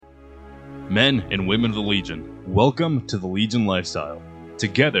Men and women of the Legion, welcome to the Legion Lifestyle.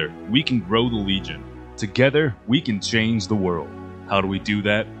 Together, we can grow the Legion. Together, we can change the world. How do we do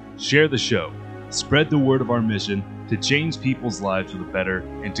that? Share the show. Spread the word of our mission to change people's lives for the better,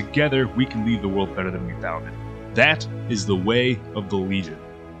 and together, we can leave the world better than we found it. That is the way of the Legion.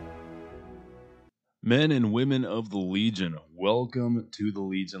 Men and women of the Legion, welcome to the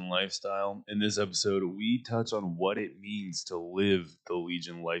Legion Lifestyle. In this episode, we touch on what it means to live the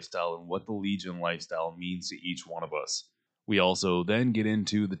Legion Lifestyle and what the Legion Lifestyle means to each one of us. We also then get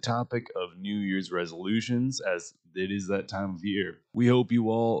into the topic of New Year's resolutions, as it is that time of year. We hope you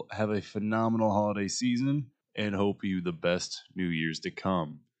all have a phenomenal holiday season and hope you the best New Year's to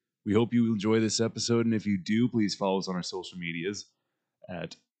come. We hope you enjoy this episode, and if you do, please follow us on our social medias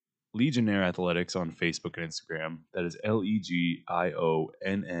at Legionnaire Athletics on Facebook and Instagram. That is LEGIONNAIRE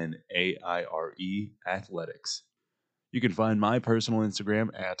Athletics. You can find my personal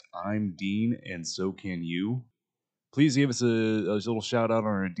Instagram at I'm Dean, and so can you. Please give us a little shout out on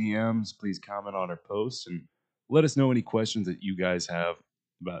our DMs. Please comment on our posts and let us know any questions that you guys have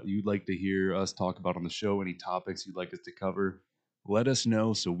about you'd like to hear us talk about on the show, any topics you'd like us to cover. Let us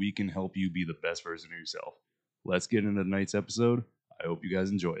know so we can help you be the best version of yourself. Let's get into tonight's episode. I hope you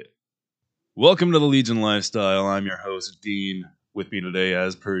guys enjoy it. Welcome to the Legion Lifestyle. I'm your host, Dean. With me today,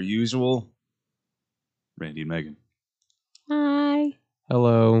 as per usual, Randy and Megan. Hi.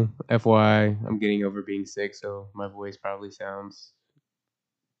 Hello. FYI, I'm getting over being sick, so my voice probably sounds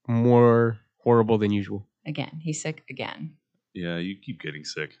more horrible than usual. Again. He's sick again. Yeah, you keep getting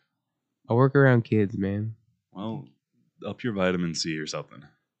sick. I work around kids, man. Well, up your vitamin C or something.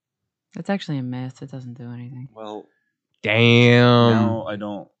 That's actually a myth. It doesn't do anything. Well, Damn. now I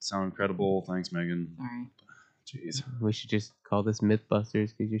don't sound credible. Thanks, Megan. Sorry. Jeez. We should just call this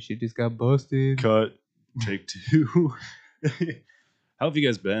Mythbusters because your shit just got busted. Cut. Take two. How have you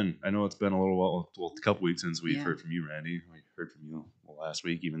guys been? I know it's been a little while, well, a couple weeks since we've heard from you, Randy. We heard from you last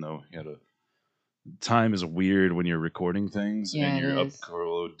week, even though you had a time is weird when you're recording things Yeah, and it you're is.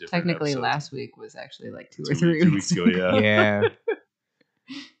 upload different Technically, episodes. last week was actually like 2 or 2 3 weeks ago, yeah. Yeah.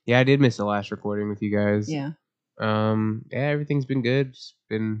 Yeah, I did miss the last recording with you guys. Yeah. Yeah, everything's been good. Just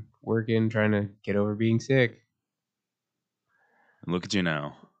been working, trying to get over being sick. And look at you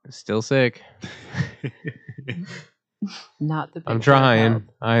now. Still sick. Not the I'm picture of trying. health.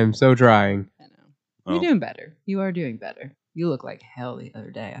 I am so trying. I know. Oh, You're doing better. You are doing better. You look like hell the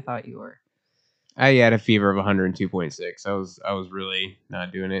other day. I thought you were. I had a fever of 102.6. I was really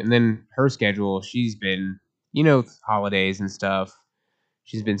not doing it. And then her schedule, she's been, holidays and stuff.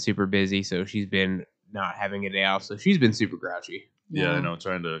 She's been super busy, so she's been not having a day off. So she's been super grouchy. yeah, I know.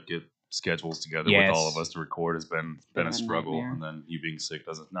 Trying to get schedules together with Yes. all of us to record has been been a a struggle, nightmare. and then you being sick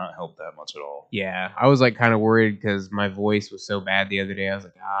doesn't not help that much at all. Yeah, I was like kind of worried because my voice was so bad the other day. I was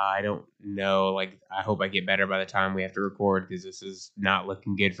like, I don't know. Like, I hope I get better by the time we have to record because this is not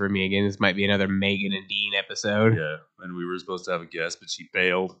looking good for me again. This might be another Megan and Dean episode. Yeah, and we were supposed to have a guest, but she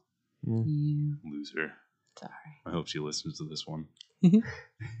bailed. Yeah. Loser. Sorry. I hope she listens to this one.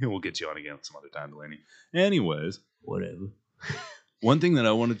 We'll get you on again some other time, Delaney. Anyways, Whatever. one thing that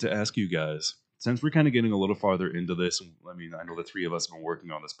I wanted to ask you guys, since we're kind of getting a little farther into this, I mean, I know the three of us have been working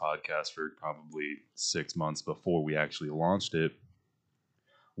on this podcast for probably 6 months before we actually launched it.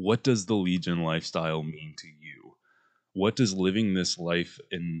 What does the Legion lifestyle mean to you? What does living this life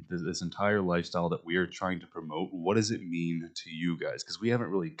in this entire lifestyle that we are trying to promote, what does it mean to you guys? Because we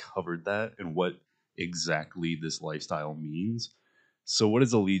haven't really covered that and what exactly this lifestyle means. So what is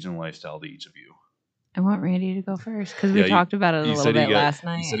the Legion lifestyle to each of you? I want Randy to go first because Yeah, we talked about it a You little said bit he last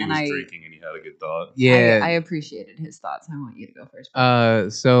night. You said he and was drinking and he had a good thought. Yeah. I appreciated his thoughts. I want you to go first.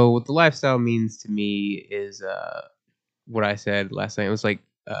 So what the lifestyle means to me is what I said last night. It was like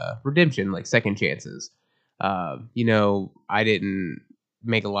redemption, like second chances. I didn't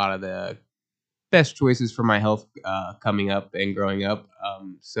make a lot of the best choices for my health coming up and growing up.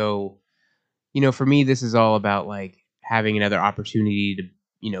 So for me, this is all about like having another opportunity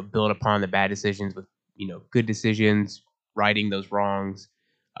to build upon the bad decisions with good decisions, righting those wrongs,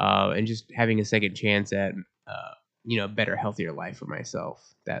 and just having a second chance at a better, healthier life for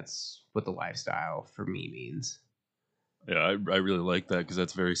myself. That's what the lifestyle for me means. Yeah, I really like that because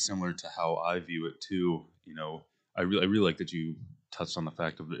that's very similar to how I view it too. I really like that you touched on the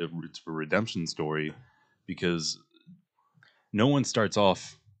fact of it's a redemption story because no one starts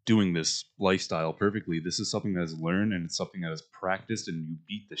off doing this lifestyle perfectly. This is something that is learned and it's something that is practiced, and you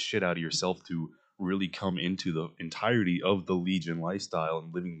beat the shit out of yourself to really come into the entirety of the Legion lifestyle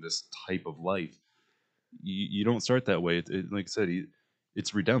and living this type of life. You don't start that way. Like I said,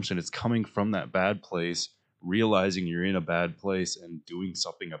 it's redemption. It's coming from that bad place, realizing you're in a bad place and doing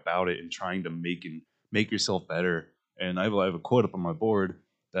something about it and trying to make yourself better. And I have a quote up on my board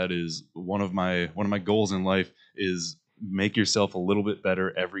that is one of my goals in life is make yourself a little bit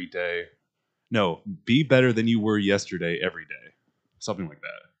better every day. No, be better than you were yesterday every day. Something like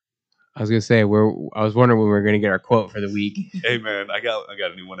that. I was gonna say I was wondering when we were gonna get our quote for the week. Hey man, I got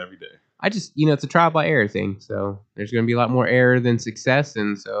a new one every day. I just, it's a trial by error thing. So there's going to be a lot more error than success.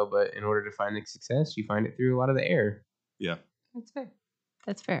 But in order to find the success, you find it through a lot of the error. Yeah.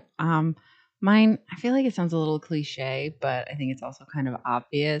 That's fair. Mine, I feel like it sounds a little cliche, but I think it's also kind of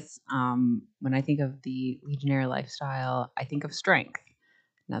obvious. When I think of the Legionnaire lifestyle, I think of strength.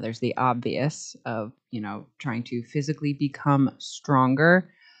 Now there's the obvious of, trying to physically become stronger,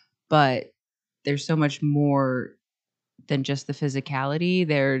 but there's so much more than just the physicality.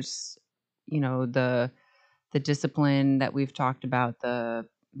 There's, the discipline that we've talked about, the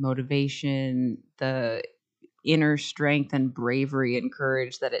motivation, the inner strength and bravery and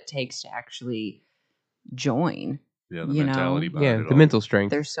courage that it takes to actually join. Yeah, the mentality behind Yeah, it the all. mental strength.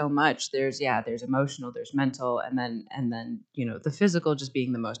 There's so much. There's emotional, there's mental, and then the physical just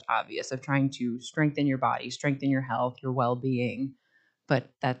being the most obvious of trying to strengthen your body, strengthen your health, your well-being. But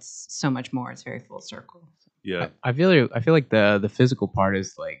that's so much more. It's very full circle. Yeah. I feel like the physical part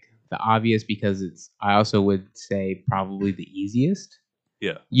is like the obvious because I also would say probably the easiest.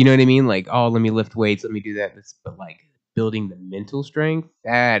 Yeah. You know what I mean? Like, oh, let me lift weights, let me do that. But like building the mental strength,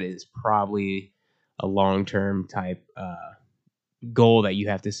 that is probably a long-term type goal that you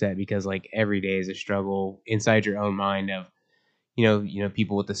have to set because like every day is a struggle inside your own mind of,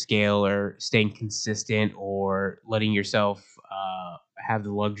 people with the scale or staying consistent or letting yourself have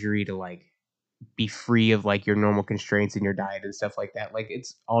the luxury to like be free of like your normal constraints in your diet and stuff like that. Like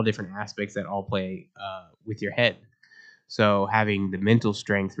it's all different aspects that all play with your head. So having the mental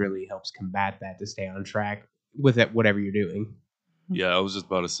strength really helps combat that to stay on track with it, whatever you're doing. Yeah, I was just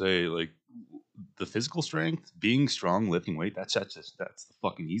about to say, like, the physical strength, being strong, lifting weight, that's the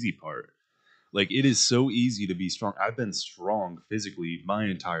fucking easy part. Like, it is so easy to be strong. I've been strong physically my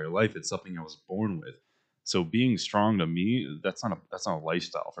entire life. It's something I was born with. So being strong to me, that's not a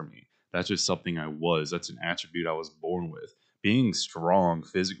lifestyle for me. That's just something I was. That's an attribute I was born with. Being strong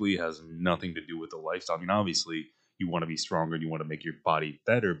physically has nothing to do with the lifestyle. I mean, obviously, you want to be stronger and you want to make your body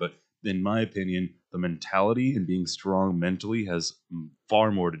better, but in my opinion, the mentality and being strong mentally has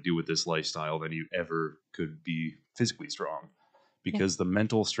far more to do with this lifestyle than you ever could be physically strong. Because the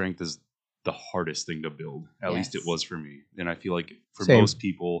mental strength is the hardest thing to build. At least it was for me. And I feel like for most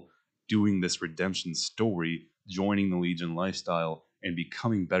people doing this redemption story, joining the Legion lifestyle and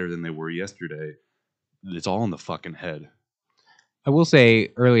becoming better than they were yesterday, it's all in the fucking head. I will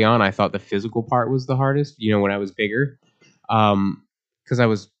say early on, I thought the physical part was the hardest, when I was bigger. Because I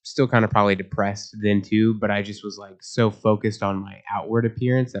was still kind of probably depressed then too, but I just was like so focused on my outward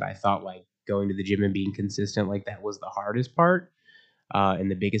appearance that I thought like going to the gym and being consistent, like that was the hardest part. In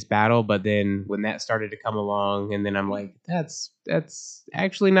the biggest battle, but then when that started to come along, and then I'm like, that's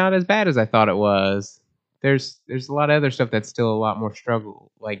actually not as bad as I thought it was. There's a lot of other stuff that's still a lot more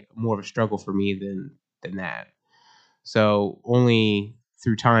struggle, like more of a struggle for me than that. So only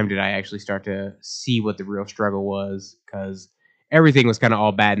through time did I actually start to see what the real struggle was, because everything was kind of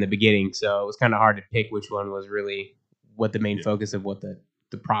all bad in the beginning. So it was kind of hard to pick which one was really what the main focus of what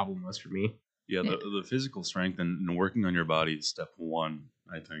the problem was for me. Yeah, the physical strength and working on your body is step one,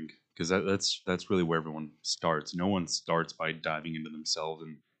 I think, because that's really where everyone starts. No one starts by diving into themselves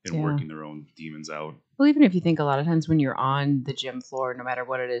and working their own demons out. Well, even if you think a lot of times when you're on the gym floor, no matter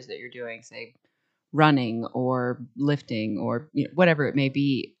what it is that you're doing, say running or lifting or whatever it may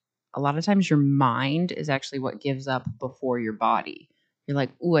be, a lot of times your mind is actually what gives up before your body. You're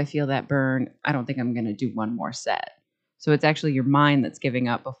like, "Ooh, I feel that burn. I don't think I'm going to do one more set." So it's actually your mind that's giving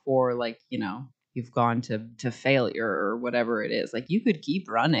up before, like, you've gone to failure or whatever it is. Like, you could keep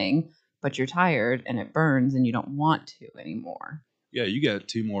running, but you're tired and it burns and you don't want to anymore. Yeah, you got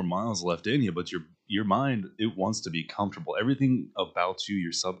 2 more miles left in you, but your mind, it wants to be comfortable. Everything about you,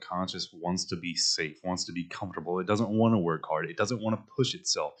 your subconscious wants to be safe, wants to be comfortable. It doesn't want to work hard. It doesn't want to push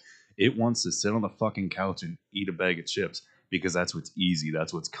itself. It wants to sit on the fucking couch and eat a bag of chips because that's what's easy.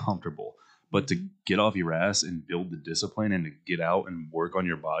 That's what's comfortable. But to get off your ass and build the discipline and to get out and work on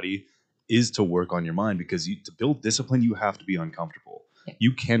your body is to work on your mind, because to build discipline, you have to be uncomfortable. Yeah.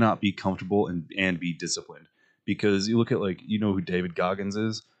 You cannot be comfortable and be disciplined, because you look at, like, who David Goggins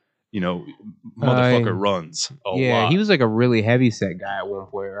is? Motherfucker runs a lot. Yeah, he was like a really heavy set guy at one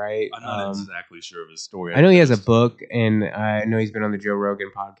point, right? I'm not exactly sure of his story. I know he has a book, and I know he's been on the Joe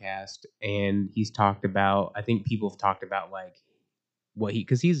Rogan podcast, and he's talked about, I think people have talked about, like, what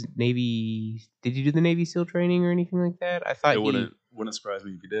because he's Navy. Did you do the Navy SEAL training or anything like that? I thought It wouldn't surprise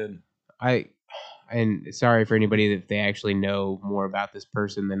me if you did. And sorry for anybody that they actually know more about this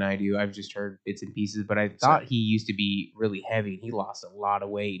person than I do. I've just heard bits and pieces, but I thought he used to be really heavy and he lost a lot of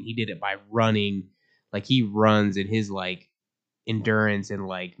weight and he did it by running. Like he runs and his like endurance and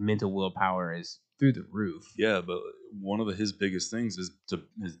like mental willpower is through the roof. Yeah, but one of his biggest things is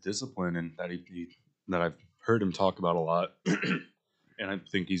his discipline, and that that I've heard him talk about a lot. And I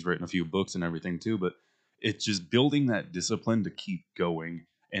think he's written a few books and everything too, but it's just building that discipline to keep going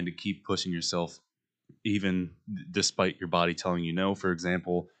and to keep pushing yourself even despite your body telling you no. For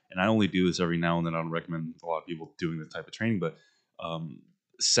example, and I only do this every now and then, I don't recommend a lot of people doing this type of training, but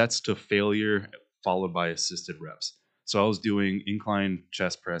sets to failure followed by assisted reps. So I was doing incline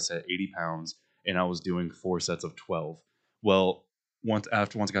chest press at 80 pounds and I was doing 4 sets of 12. Well, once I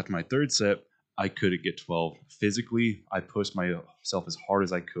got to my third set, I couldn't get 12. Physically, I pushed myself as hard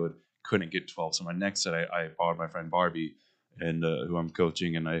as I couldn't get 12. So my next set, I borrowed my friend Barbie, and who I'm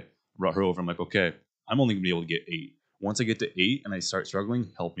coaching, and I brought her over. I'm like, okay, I'm only gonna be able to get 8. Once I get to 8 and I start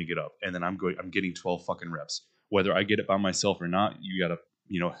struggling, help me get up. And then I'm getting 12 fucking reps. Whether I get it by myself or not, you gotta,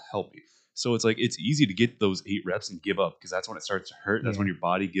 help me. So it's like it's easy to get those 8 reps and give up because that's when it starts to hurt. That's when your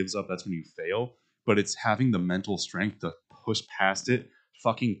body gives up. That's when you fail. But it's having the mental strength to push past it,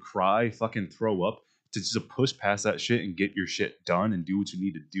 fucking cry, fucking throw up, to just push past that shit and get your shit done and do what you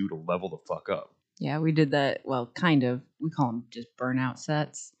need to do to level the fuck up. Yeah, we did that. Well, kind of. We call them just burnout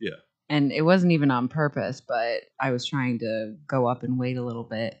sets. Yeah. And it wasn't even on purpose, but I was trying to go up and weight a little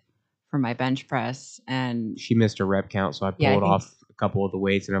bit for my bench press. And she missed her rep count, so I pulled off a couple of the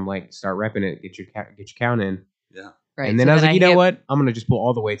weights, and I'm like, start repping it, get your count in. Yeah. Right. And then I was like, you know what? I'm gonna just pull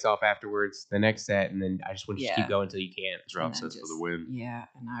all the weights off afterwards, the next set, and then I just want to keep going until you can't. Drop sets for the win. Yeah,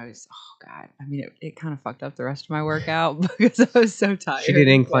 and I was, oh god, I mean, it kind of fucked up the rest of my workout because I was so tired. She did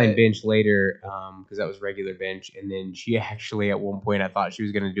incline bench later, because that was regular bench, and then she actually at one point I thought she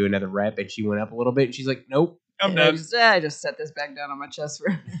was gonna do another rep, and she went up a little bit. And she's like, nope. I'm done. I just set this back down on my chest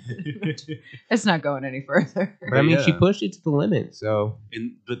for it's not going any further. But I mean, she pushed it to the limit. So,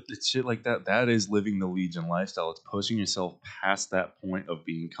 but it's shit like that is living the Legion lifestyle. It's pushing yourself past that point of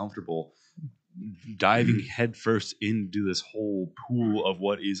being comfortable, diving headfirst into this whole pool of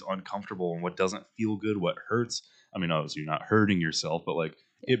what is uncomfortable and what doesn't feel good, what hurts. I mean, obviously you're not hurting yourself, but like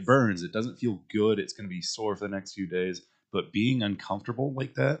it burns. It doesn't feel good. It's going to be sore for the next few days. But being uncomfortable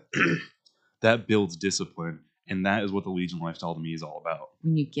like that, that builds discipline. And that is what the Legion lifestyle to me is all about.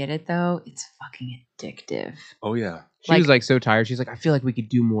 When you get it, though, it's fucking addictive. Oh, yeah. She was like so tired. She's like, I feel like we could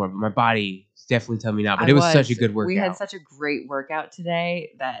do more, but my body is definitely telling me not. But it was such a good workout. We had such a great workout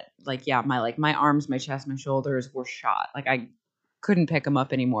today that, my arms, my chest, my shoulders were shot. Like, I couldn't pick them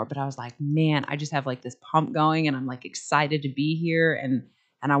up anymore. But I was like, man, I just have like this pump going, and I'm like excited to be here, and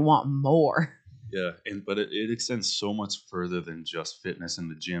I want more. Yeah, but it extends so much further than just fitness in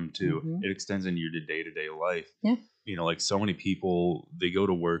the gym too. Mm-hmm. It extends into your day-to-day life. Yeah. Like so many people, they go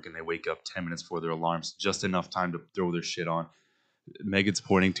to work and they wake up 10 minutes before their alarms, just enough time to throw their shit on. Megan's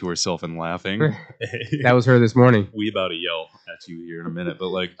pointing to herself and laughing. That was her this morning. We about to yell at you here in a minute,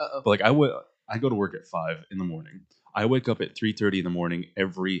 but I go to work at 5 in the morning. I wake up at 3:30 in the morning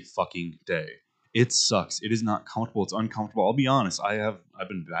every fucking day. It sucks. It is not comfortable. It's uncomfortable. I'll be honest. I've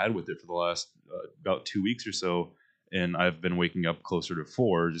been bad with it for the last about 2 weeks or so, and I've been waking up closer to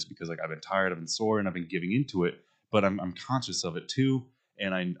 4 just because I've been tired, I've been sore, and I've been giving into it. But I'm conscious of it too,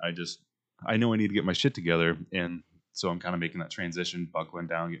 and I know I need to get my shit together, and so I'm kind of making that transition, buckling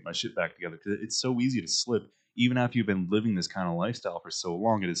down, getting my shit back together because it's so easy to slip. Even after you've been living this kind of lifestyle for so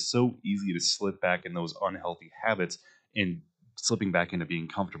long, it is so easy to slip back in those unhealthy habits and slipping back into being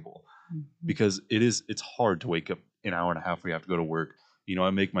comfortable. Because it's hard to wake up an hour and a half before you have to go to work. I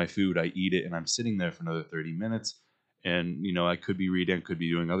make my food, I eat it, and I'm sitting there for another 30 minutes. And, I could be reading, could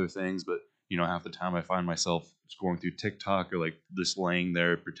be doing other things, but, half the time I find myself scrolling through TikTok or like just laying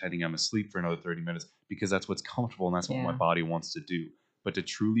there pretending I'm asleep for another 30 minutes because that's what's comfortable and that's what my body wants to do. But to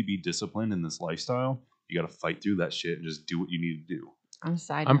truly be disciplined in this lifestyle, you got to fight through that shit and just do what you need to do.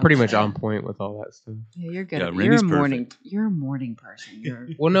 I'm pretty much on point with all that stuff. Yeah, you're good. Yeah, You're a morning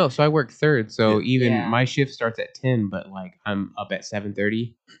person. Well, no, so I work third, so even my shift starts at 10, but like I'm up at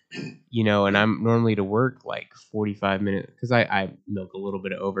 7:30, and I'm normally to work like 45 minutes because I milk a little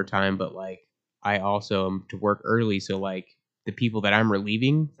bit of overtime, but like I also am to work early, so like the people that I'm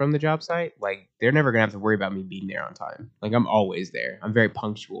relieving from the job site, like they're never gonna have to worry about me being there on time. Like I'm always there. I'm very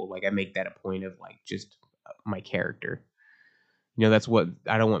punctual. Like I make that a point of like just my character. That's what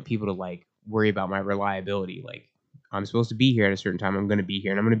I don't want people to like worry about my reliability. Like I'm supposed to be here at a certain time. I'm going to be here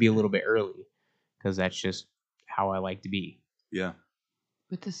and I'm going to be a little bit early because that's just how I like to be. Yeah.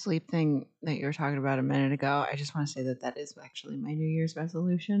 With the sleep thing that you were talking about a minute ago, I just want to say that is actually my New Year's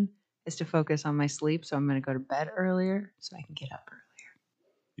resolution is to focus on my sleep. So I'm going to go to bed earlier so I can get up earlier.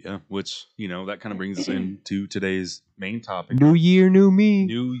 Yeah, which, that kind of brings us into today's main topic. New year, new me.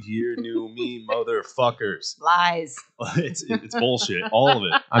 New year, new me, motherfuckers. Lies. It's bullshit. All of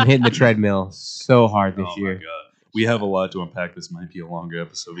it. I'm hitting the treadmill so hard this Oh year. my god. We have a lot to unpack. This might be a longer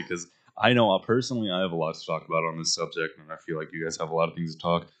episode because I know personally I have a lot to talk about on this subject, and I feel like you guys have a lot of things to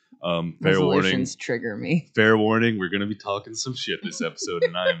talk. Fair warning. Resolutions trigger me. Fair warning, we're going to be talking some shit this episode,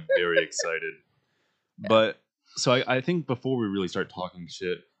 and I'm very excited. But so I think before we really start talking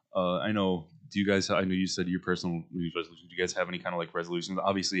shit, I know you said your personal New Year's resolutions. Do you guys have any kind of like resolutions?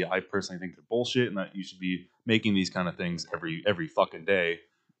 Obviously, I personally think they're bullshit, and that you should be making these kind of things every fucking day.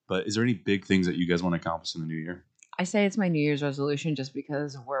 But is there any big things that you guys want to accomplish in the new year? I say it's my New Year's resolution just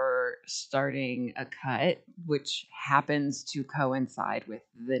because we're starting a cut, which happens to coincide with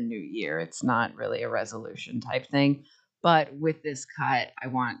the new year. It's not really a resolution type thing. But with this cut, I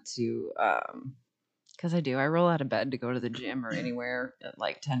want to, because I roll out of bed to go to the gym or anywhere at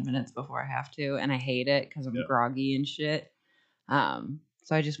like 10 minutes before I have to. And I hate it because I'm groggy and shit.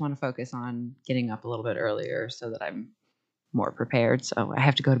 So I just want to focus on getting up a little bit earlier so that I'm more prepared. So I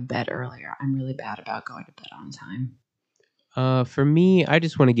have to go to bed earlier. I'm really bad about going to bed on time. For me, I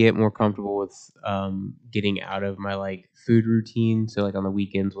just want to get more comfortable with getting out of my like food routine. So like on the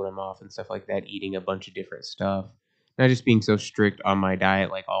weekends when I'm off and stuff like that, eating a bunch of different stuff, not just being so strict on my diet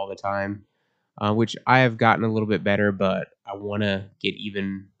like all the time, which I have gotten a little bit better, but I want to get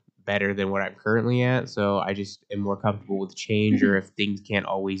even better than what I'm currently at. So I just am more comfortable with change, or if things can't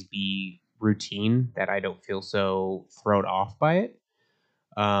always be routine, that I don't feel so thrown off by it.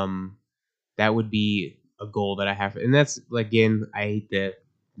 That would be a goal that I have, and that's again, I hate the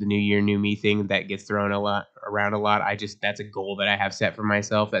new year, new me thing that gets thrown around a lot. That's a goal that I have set for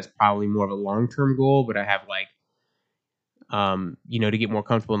myself. That's probably more of a long term goal, but I have to get more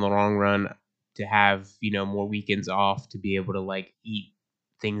comfortable in the long run, to have more weekends off, to be able to like eat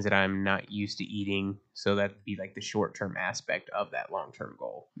things that I'm not used to eating. So that'd be like the short term aspect of that long term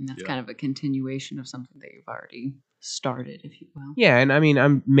goal. And that's kind of a continuation of something that you've already started, if you will. Yeah, and I mean,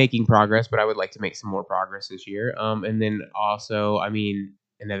 I'm making progress, but I would like to make some more progress this year. And then also, I mean,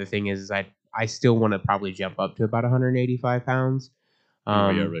 another thing is I still want to probably jump up to about 185 pounds.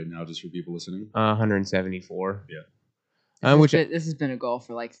 Right now, just for people listening. 174. Yeah. This has been a goal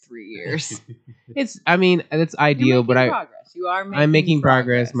for like 3 years. It's ideal, but progress. I'm making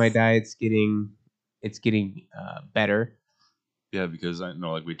progress. My diet's getting better. Yeah, because I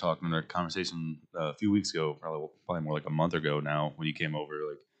know, like we talked in our conversation a few weeks ago, probably more like a month ago now, when you came over,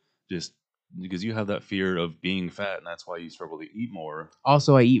 like just because you have that fear of being fat, and that's why you struggle to eat more.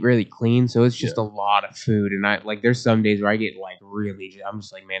 Also, I eat really clean, so it's just a lot of food, and there's some days where I get like really, I'm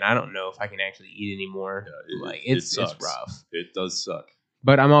just like, man, I don't know if I can actually eat anymore. Yeah, it's rough. It does suck.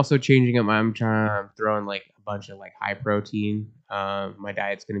 But I'm also changing up. I'm throwing like a bunch of like high protein. My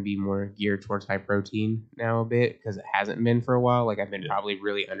diet's going to be more geared towards high protein now a bit, because it hasn't been for a while. Like I've been probably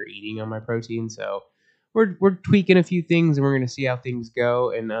really under eating on my protein. So we're tweaking a few things, and we're going to see how things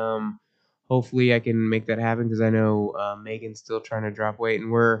go. And hopefully I can make that happen, because I know Megan's still trying to drop weight, and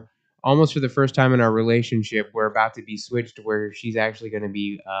we're almost, for the first time in our relationship, we're about to be switched to where she's actually going to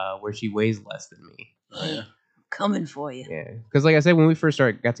be where she weighs less than me. Oh, yeah. Coming for you. Yeah, because like I said, when we first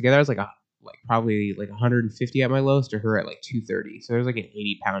got together, I was like probably like 150 at my lowest, to her at like 230. So there's like an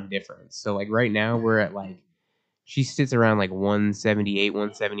 80-pound difference. So like right now we're at like, she sits around like 178,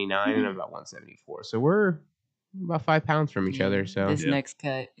 179, and I'm about 174. So we're about 5 pounds from each other. So this next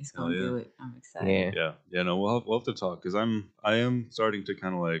cut is gonna do it. I'm excited. Yeah. No, we'll have to talk, because I am starting to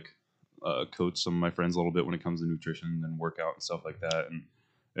kind of like coach some of my friends a little bit when it comes to nutrition and workout and stuff like that.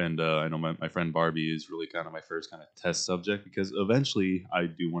 And I know my friend Barbie is really kind of my first kind of test subject, because eventually I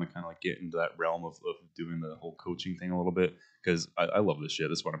do want to kind of like get into that realm of doing the whole coaching thing a little bit, because I love this shit.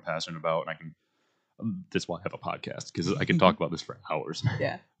 This is what I'm passionate about, and I can. That's why I have a podcast, because I can talk about this for hours.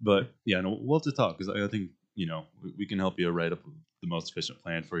 Yeah. But yeah, no, we'll have to talk, because I think we can help you write up the most efficient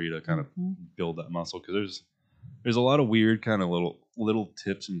plan for you to kind of build that muscle, because there's a lot of weird kind of little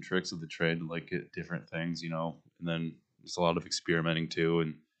tips and tricks of the trade to like get different things, and then. There's a lot of experimenting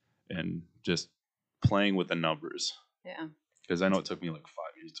too, and just playing with the numbers. Yeah. Because I know it took me like 5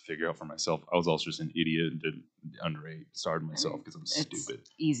 years to figure out for myself. I was also just an idiot and did underage, started myself because I'm stupid.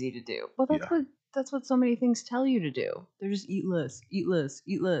 Easy to do. Well, that's what so many things tell you to do. They're just eat less, eat less,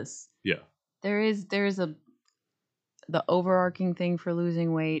 eat less. Yeah. There is the overarching thing for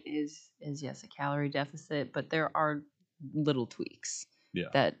losing weight is yes, a calorie deficit, but there are little tweaks.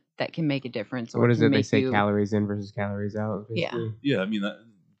 Yeah. that can make a difference. So Or what is can it? They make say you, calories in versus calories out. Yeah. Basically. Yeah, I mean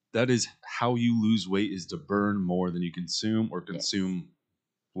that is how you lose weight, is to burn more than you consume or consume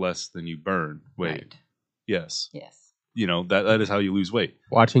less than you burn weight. Right. Yes. Yes. You know, that is how you lose weight.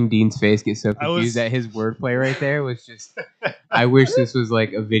 Watching Dean's face get so I confused was- at his wordplay right there was just. I wish this was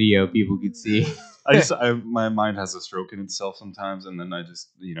like a video people could see. My mind has a stroke in itself sometimes, and then I just,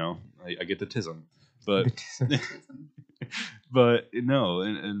 I get the tism. But but no,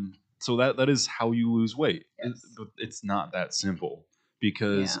 and so that is how you lose weight. Yes. But it's not that simple,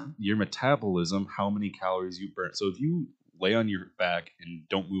 because Yeah. your metabolism, how many calories you burn. So if you lay on your back and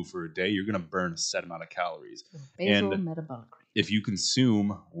don't move for a day, you're going to burn a set amount of calories. Basal And metabolic rate. if you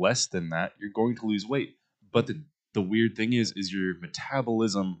consume less than that, you're going to lose weight. But the weird thing is your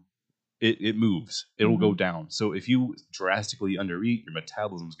metabolism, it moves. It'll go down. So if you drastically undereat, your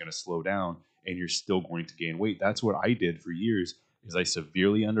metabolism is going to slow down and you're still going to gain weight. That's what I did for years, is I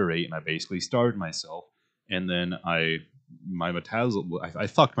severely underate and I basically starved myself. And then I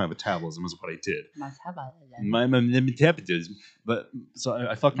fucked my metabolism is what I did. My metabolism. But so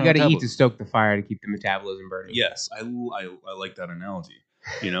I fucked You my got to eat to metabolism. stoke the fire to keep the metabolism burning. Yes, I like that analogy.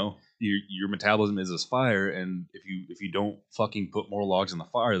 You know, your metabolism is this fire, and if you don't fucking put more logs in the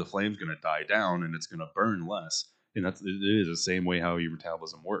fire, the flame's gonna die down and it's gonna burn less. And it is the same way how your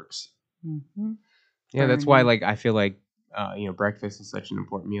metabolism works. Mm-hmm. Yeah, that's why Burning. I feel like breakfast is such an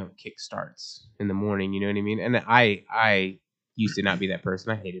important meal. It kick starts in the morning. You know what I mean? And I used to not be that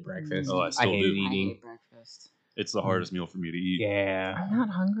person. I hated breakfast. Oh, I still hated do. I eating. hate breakfast. It's the hardest meal for me to eat. Yeah. I'm not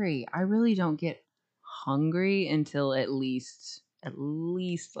hungry. I really don't get hungry until at least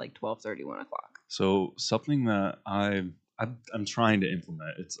like 12:30, 1 o'clock. So something that I'm trying to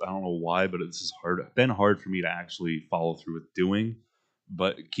implement. I don't know why, but it's just been hard for me to actually follow through with doing.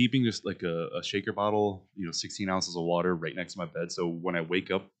 But keeping just like a shaker bottle, 16 ounces of water right next to my bed. So when I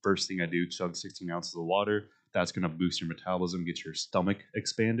wake up, first thing I do, chug 16 ounces of water. That's going to boost your metabolism, get your stomach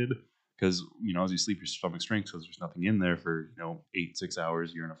expanded. Because, as you sleep, your stomach shrinks because there's nothing in there for, 6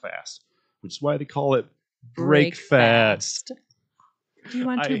 hours. You're in a fast, which is why they call it break fast. Do you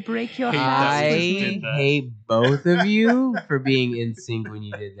want I to break your hate fast that with we just me? did that. hate both of you for being in sync when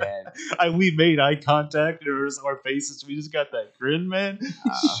you did that. We made eye contact and it was our faces. We just got that grin, man.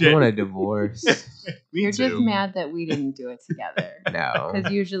 I want a divorce. Me You're just too. mad that we didn't do it together. No.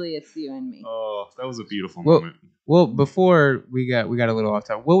 Because usually it's you and me. Oh, that was a beautiful Well, moment. Well, before we got a little off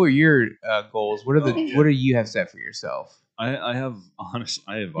topic. What were your goals? What do you have set for yourself? I have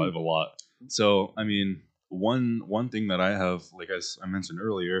a lot. So I mean, one thing that I have, like I mentioned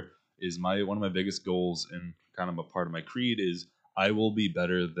earlier, is one of my biggest goals and kind of a part of my creed is I will be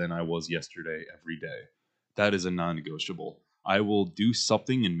better than I was yesterday every day. That is a non-negotiable. I will do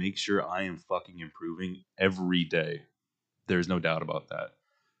something and make sure I am fucking improving every day. There's no doubt about that.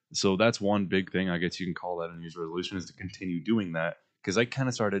 So that's one big thing. I guess you can call that a New Year's resolution, is to continue doing that. Because I kind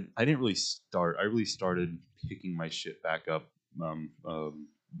of started. I didn't really start. I really started picking my shit back up. I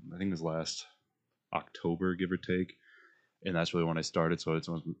think it was last October, give or take, and that's really when I started. So it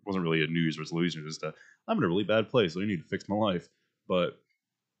wasn't really a New Year's resolution. It was just I'm in a really bad place, so I need to fix my life. But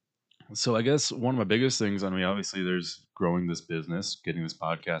so I guess one of my biggest things. I mean, obviously, there's growing this business, getting this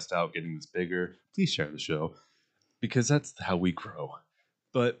podcast out, getting this bigger. Please share the show, because that's how we grow.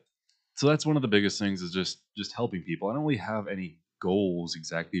 But so that's one of the biggest things, is just helping people. I don't really have any goals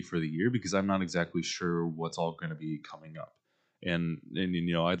exactly for the year because I'm not exactly sure what's all going to be coming up. And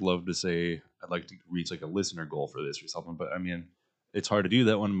I'd love to say I'd like to reach like a listener goal for this or something, but I mean, it's hard to do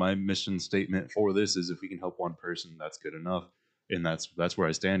that when my mission statement for this is if we can help one person, that's good enough. And that's where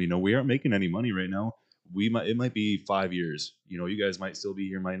I stand. We aren't making any money right now. It might be 5 years. You guys might still be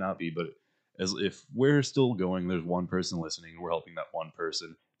here, might not be, but as if we're still going, there's one person listening, we're helping that one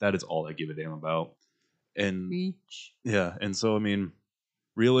person. That is all I give a damn about. And Reach. yeah, and so I mean,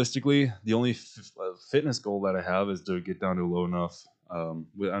 realistically, the only fitness goal that I have is to get down to low enough.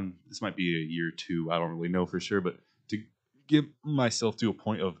 This might be a year or two. I don't really know for sure, but to get myself to a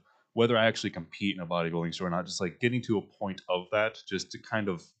point of whether I actually compete in a bodybuilding show or not, just like getting to a point of that, just to kind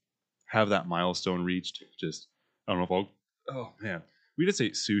of have that milestone reached. Just I don't know if I'll. Oh man, we just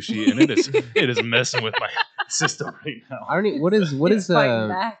ate sushi, and it is messing with my system right now. I don't even, what is It's fighting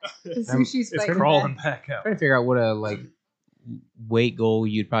back. The sushi's It's fighting crawling back. back out. trying to figure out what a weight goal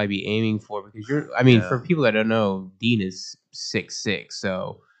you'd probably be aiming for, because for people that don't know, Dean is 6'6",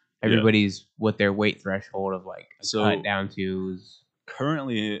 so everybody's what their weight threshold of So- cut down to is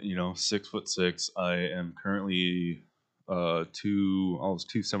Currently, 6'6". I am currently I was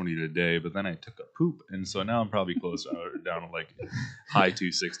 270 today, but then I took a poop, and so now I'm probably close down to like high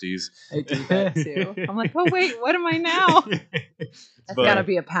 260s. I do that too. I'm like, oh wait, what am I now? That's But- gotta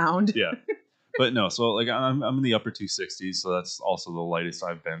be a pound. Yeah, but no. So like I'm in the upper 260s, so that's also the lightest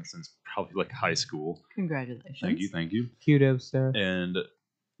I've been since probably like high school. Congratulations. Thank you. Kudos, sir.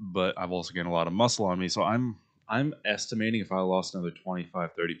 But I've also gained a lot of muscle on me, so I'm estimating if I lost another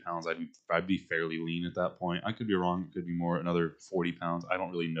 25, 30 pounds, I'd be fairly lean at that point. I could be wrong. It could be more, another 40 pounds. I don't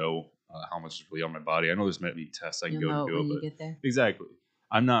really know how much is really on my body. I know there's might be tests I can You'll go know and it when do, you but get there. exactly.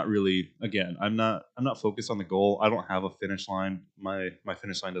 I'm not really. Again, I'm not focused on the goal. I don't have a finish line. My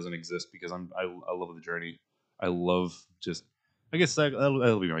finish line doesn't exist because I love the journey. I love just. I guess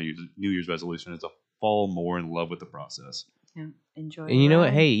that'll be my New Year's resolution is to fall more in love with the process. Yeah. Enjoy. And you know what?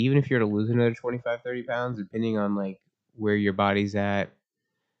 the Hey, even if you're to lose another 25, 30 pounds, depending on like where your body's at,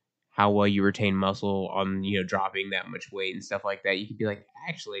 how well you retain muscle on, dropping that much weight and stuff like that, you could be like,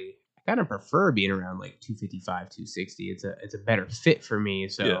 actually, I kind of prefer being around like 255, 260. It's a better fit for me.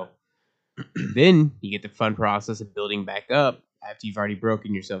 So then you get the fun process of building back up after you've already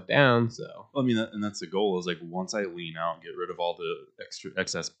broken yourself down. So I mean, and that's the goal is like once I lean out and get rid of all the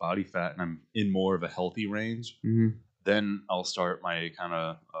excess body fat and I'm in more of a healthy range, then I'll start my kind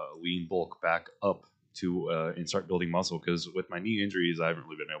of lean bulk back up to and start building muscle. Because with my knee injuries, I haven't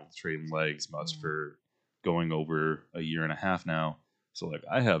really been able to train legs much for going over a year and a half now. So like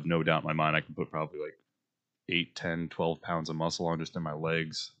I have no doubt in my mind I can put probably like 8, 10, 12 pounds of muscle on just in my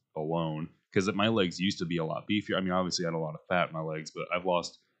legs alone. Because my legs used to be a lot beefier. I mean, obviously I had a lot of fat in my legs, but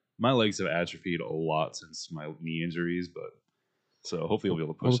my legs have atrophied a lot since my knee injuries. But so hopefully I'll be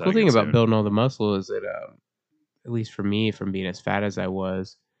able to push well, the that. cool thing again about soon. building all the muscle is that, at least for me, from being as fat as I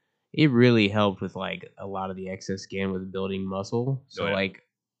was, it really helped with like a lot of the excess skin with building muscle. So yeah. like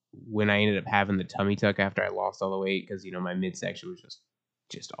when I ended up having the tummy tuck after I lost all the weight, because my midsection was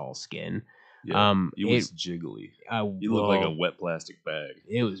just all skin. Yeah, it was jiggly. You look like a wet plastic bag.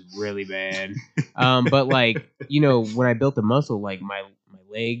 It was really bad. But like, when I built the muscle, like my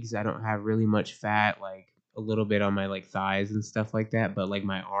legs, I don't have really much fat, like a little bit on my like thighs and stuff like that. But like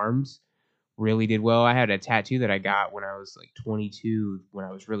my arms really did well. I had a tattoo that I got when I was like 22, when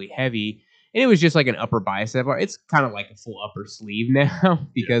I was really heavy, and it was just like an upper bicep. It's kind of like a full upper sleeve now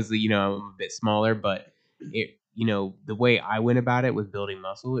because I'm a bit smaller, but it. The way I went about it with building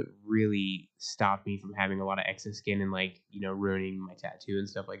muscle, it really stopped me from having a lot of excess skin and like, ruining my tattoo and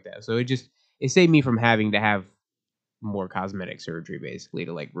stuff like that. So it saved me from having to have more cosmetic surgery basically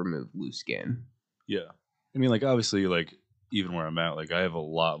to like remove loose skin. Yeah. I mean, like obviously like even where I'm at, like I have a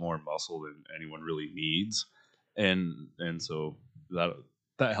lot more muscle than anyone really needs. And so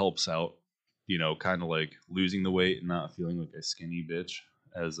that helps out, kind of like losing the weight and not feeling like a skinny bitch,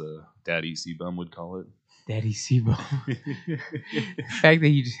 as a daddy C-bum would call it. Daddy Sibo. The fact that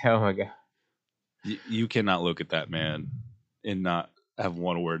you just, oh my god. You cannot look at that man and not have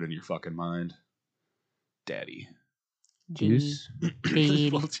one word in your fucking mind. Daddy. Juice.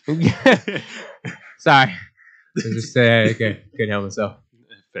 Daddy. Sorry. I just okay. Couldn't help myself.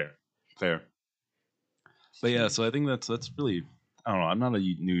 Fair. But yeah, so I think that's really, I don't know. I'm not a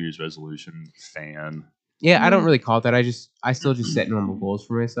New Year's resolution fan. Yeah, I don't really call it that. I still just set normal goals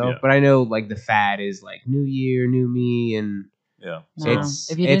for myself. Yeah. But I know like the fad is like new year, new me, and yeah. No,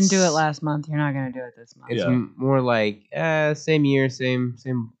 if you didn't do it last month, you're not gonna do it this month. It's more like same year, same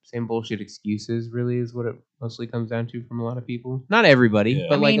bullshit excuses. Really, is what it mostly comes down to from a lot of people. Not everybody,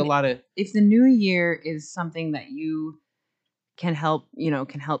 but like a lot of. If the new year is something that you can help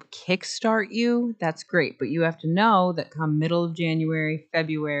kickstart you, that's great. But you have to know that come middle of January,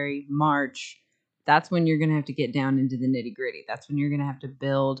 February, March, that's when you're going to have to get down into the nitty gritty. That's when you're going to have to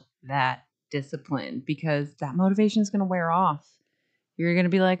build that discipline, because that motivation is going to wear off. You're going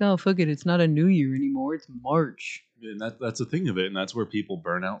to be like, oh, fuck it. It's not a new year anymore. It's March. And that's the thing of it. And that's where people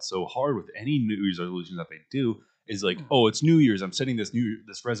burn out so hard with any New Year's resolution that they do, is like, oh, it's New Year's. I'm setting this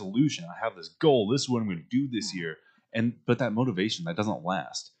resolution. I have this goal. This is what I'm going to do this year. But that motivation, that doesn't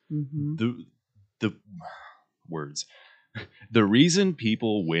last. Mm-hmm. The words. The reason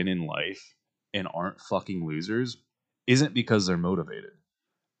people win in life and aren't fucking losers isn't because they're motivated.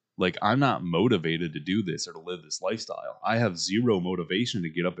 Like, I'm not motivated to do this or to live this lifestyle. I have zero motivation to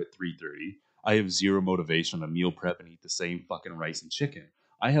get up at 3:30. I have zero motivation to meal prep and eat the same fucking rice and chicken.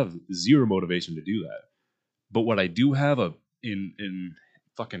 I have zero motivation to do that. But what I do have in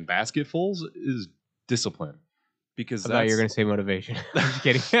fucking basketfuls is discipline. Because I thought you were going to say motivation. I'm just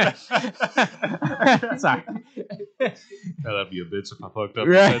kidding. Sorry. That'd be a bitch if I fucked up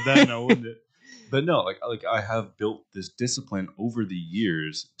and said that, no, wouldn't it? But no, like I have built this discipline over the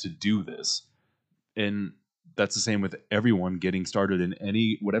years to do this. And that's the same with everyone getting started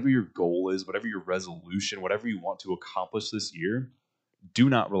in whatever your goal is, whatever your resolution, whatever you want to accomplish this year. Do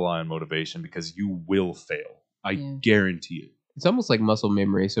not rely on motivation because you will fail. I guarantee it. It's almost like muscle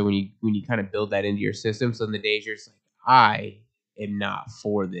memory. So when you kind of build that into your system, so in the days you're just like, I am not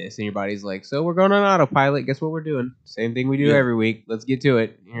for this, and your body's like, so we're going on autopilot. Guess what we're doing? Same thing we do every week. Let's get to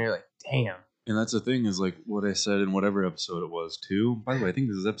it. And you're like, damn. And that's the thing is like what I said in whatever episode it was too. By the way, I think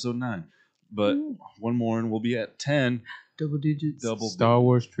this is episode 9. But one more and we'll be at 10. Double digits. Star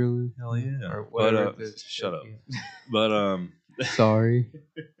Wars trilogy. Hell yeah. Or whatever. Shut up. But sorry.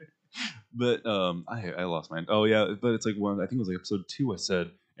 But I lost mine. Oh yeah, but it's like I think it was like episode 2 I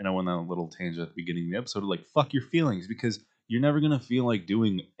said, and I went on a little tangent at the beginning of the episode, like fuck your feelings, because you're never gonna feel like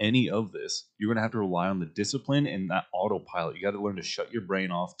doing any of this. You're gonna have to rely on the discipline and that autopilot. You got to learn to shut your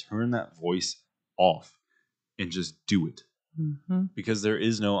brain off, turn that voice off, and just do it. Mm-hmm. Because there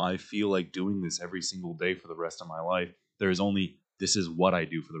is no I feel like doing this every single day for the rest of my life. There is only this is what I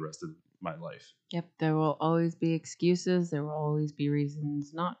do for the rest of my life. Yep, there will always be excuses. There will always be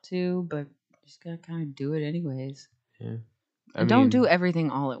reasons not to, but you just gotta kind of do it anyways. Yeah. And don't do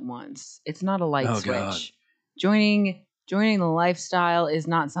everything all at once. It's not a light switch. God. Joining the lifestyle is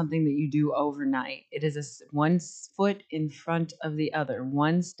not something that you do overnight. It is one foot in front of the other,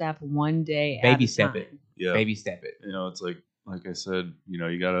 one step, one day at a time. Baby step it. Yeah. Baby step it. You know, it's like I said, you know,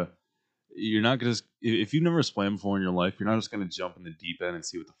 you're not gonna, if you've never swam before in your life, you're not just gonna jump in the deep end and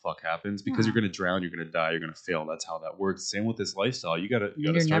see what the fuck happens, because you're gonna drown, you're gonna die, you're gonna fail. That's how that works. Same with this lifestyle. You're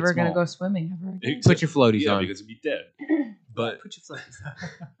never start gonna go swimming ever again. Put your floaties on, because you'd be dead. But put your floaties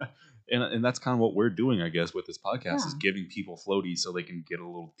on. and that's kind of what we're doing, I guess, with this podcast is giving people floaties so they can get a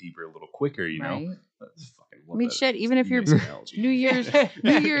little deeper, a little quicker. You know, I mean, shit. Even if you're New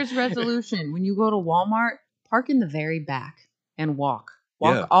Year's resolution, when you go to Walmart, park in the very back and walk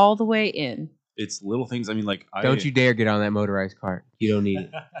all the way in. It's little things. I mean, like, don't you dare get on that motorized cart. You don't need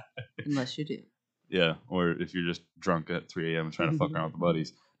it. Unless you do. Yeah, or if you're just drunk at 3 a.m. and trying to fuck around with the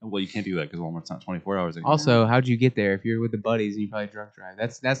buddies. Well, you can't do that because Walmart's not 24 hours anymore. Also, how'd you get there if you're with the buddies and you probably drunk drive?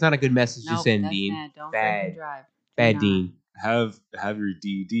 That's not a good message to send, Dean. Bad. Don't bad drive. Bad, Dean. Have your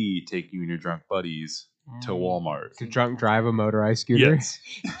DD take you and your drunk buddies to Walmart. To drunk drive a motorized scooter? Yes.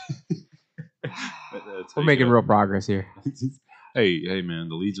 We're making real progress here. Hey, man,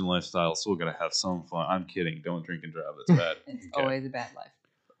 the Legion lifestyle still got to have some fun. I'm kidding. Don't drink and drive. That's bad. It's always a bad life.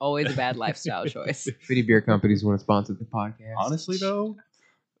 Always a bad lifestyle choice. City beer companies want to sponsor the podcast. Honestly, though,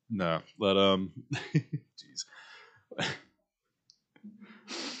 no. But jeez.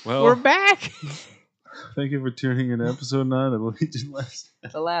 Well, we're back. Thank you for tuning in to episode 9 of the Legion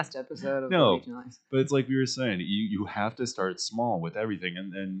Lifestyle. The last episode of the Legion Lifestyle. But it's like we were saying, you have to start small with everything,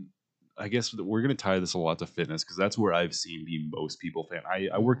 and I guess we're going to tie this a lot to fitness because that's where I've seen the most people fan.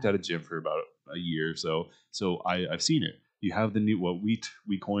 I worked at a gym for about a year or so I've seen it. You have the new, what we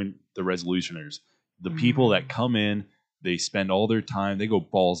coined the resolutioners, the people that come in, they spend all their time, they go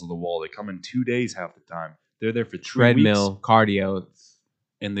balls to the wall. They come in 2 days half the time. They're there for 3 treadmill, weeks. cardio.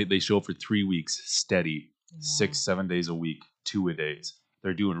 And they show up for 3 weeks steady, 6-7 days a week, 2-a-days.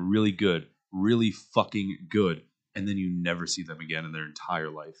 They're doing really good, really fucking good. And then you never see them again in their entire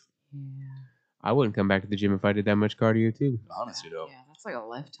life. Yeah. I wouldn't come back to the gym if I did that much cardio too. Honestly, though. Yeah, that's like a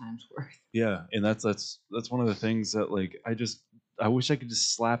lifetime's worth. Yeah, and that's one of the things that like I wish I could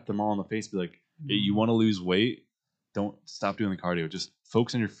just slap them all in the face, be like, hey, you want to lose weight? Don't stop doing the cardio. Just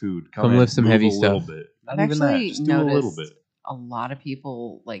focus on your food. Come lift some heavy stuff. Little bit. Not even that. Just do a little bit. A lot of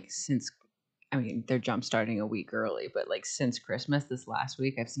people they're jump starting a week early, but like since Christmas this last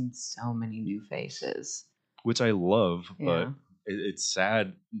week, I've seen so many new faces, which I love, but it's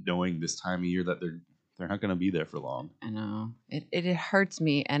sad knowing this time of year that they're not going to be there for long. I know it hurts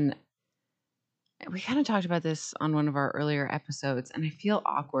me, and we kind of talked about this on one of our earlier episodes, and I feel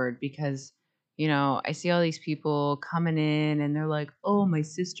awkward because I see all these people coming in, and they're like, "Oh, my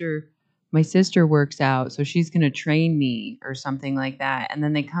sister works out, so she's going to train me," or something like that. And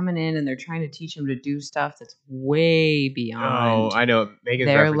then they coming in and they're trying to teach them to do stuff that's way beyond. Oh, I know. Megan's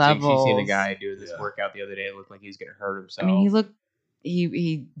their referencing. Levels. She seen a guy do this workout the other day. It looked like he was going to hurt himself. I mean,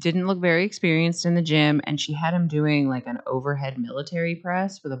 he didn't look very experienced in the gym, and she had him doing like an overhead military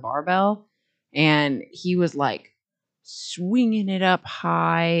press with a barbell, and he was like swinging it up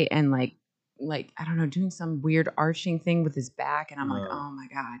high and like I don't know, doing some weird arching thing with his back, and I'm like, oh my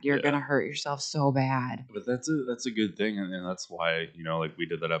god, you're gonna hurt yourself so bad. But that's a good thing, and that's why like we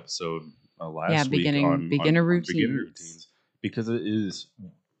did that episode last week on beginner routines, because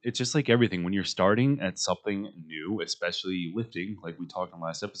it's just like everything. When you're starting at something new, especially lifting, like we talked on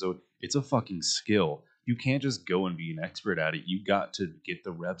last episode, it's a fucking skill. You can't just go and be an expert at it. You got to get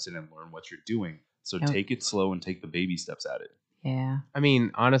the reps in and learn what you're doing. So Yep. take it slow and take the baby steps at it. Yeah. I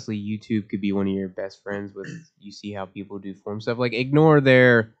mean, honestly, YouTube could be one of your best friends with you see how people do form stuff. Like ignore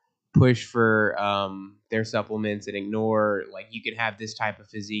their push for their supplements and ignore like you can have this type of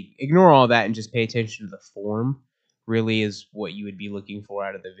physique. Ignore all that and just pay attention to the form. Really is what you would be looking for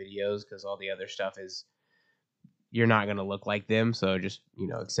out of the videos because all the other stuff is you're not gonna look like them. So just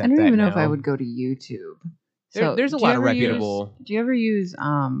accept I don't that even know if I now. would go to YouTube. There's a do you lot of ever use- reputable. do you ever use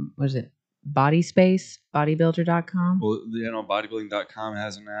what is it? Body Space, bodybuilder.com? Well, bodybuilding.com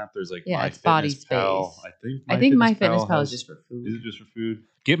has an app. There's like Yeah, it's Body MyFitnessPal. Space. I I think MyFitnessPal MyFitnessPal is has- just for food. Is it just for food?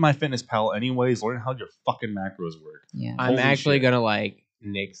 Get MyFitnessPal anyways. Learn how your fucking macros work. Yeah. I'm Holy actually shit. gonna like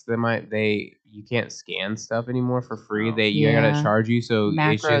nix them. You can't scan stuff anymore for free. Oh. You gotta Yeah. charge you. So it's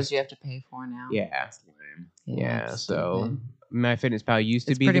Macros just, you have to pay for now. yeah. That's lame. Yeah, it's so stupid. MyFitnessPal used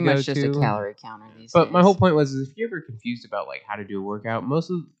to It's be pretty the much go-to. just a calorie counter these But days. my whole point was, is if you're ever confused about like how to do a workout,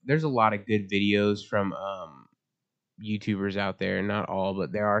 there's a lot of good videos from YouTubers out there. Not all,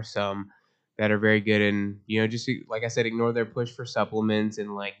 but there are some that are very good. And just like I said, ignore their push for supplements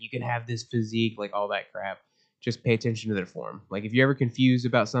and like you can have this physique, like all that crap. Just pay attention to their form. Like if you're ever confused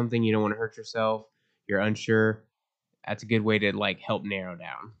about something, you don't want to hurt yourself, you're unsure. That's a good way to like help narrow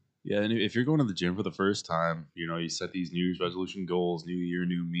down. Yeah, and if you're going to the gym for the first time, you set these New Year's resolution goals, new year,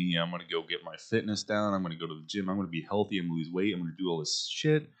 new me. I'm going to go get my fitness down. I'm going to go to the gym. I'm going to be healthy. I'm going to lose weight. I'm going to do all this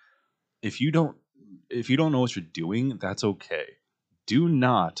shit. If you don't know what you're doing, that's okay. Do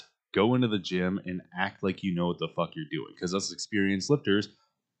not go into the gym and act like you know what the fuck you're doing. Because us experienced lifters,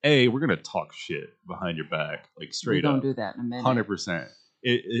 we're going to talk shit behind your back, like straight We're up. gonna do that in a minute. 100%.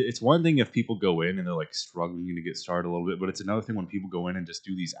 It's one thing if people go in and they're like struggling to get started a little bit, but it's another thing when people go in and just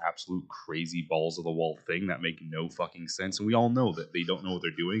do these absolute crazy balls of the wall thing that make no fucking sense. And we all know that they don't know what they're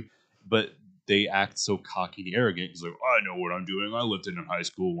doing, but they act so cocky and arrogant. It's like, I know what I'm doing. I lifted in high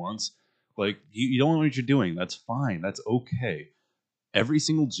school once. Like, you don't know what you're doing. That's fine. That's okay. Every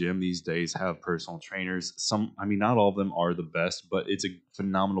single gym these days have personal trainers. Not all of them are the best, but it's a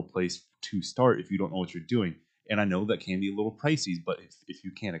phenomenal place to start if you don't know what you're doing. And I know that can be a little pricey, but if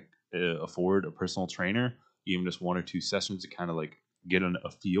you can't afford a personal trainer, even just 1 or 2 sessions to kind of like get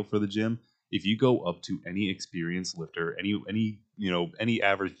a feel for the gym, if you go up to any experienced lifter, any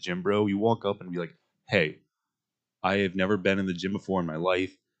average gym bro, you walk up and be like, hey, I have never been in the gym before in my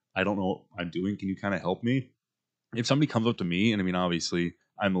life. I don't know what I'm doing. Can you kind of help me? If somebody comes up to me, and obviously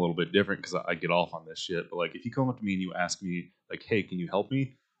I'm a little bit different because I get off on this shit, but like if you come up to me and you ask me like, hey, can you help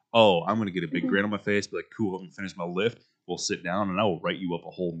me? Oh, I'm going to get a big grin on my face, be like, cool, let me finish my lift. We'll sit down and I will write you up a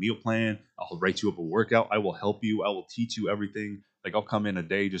whole meal plan. I'll write you up a workout. I will help you. I will teach you everything. Like I'll come in a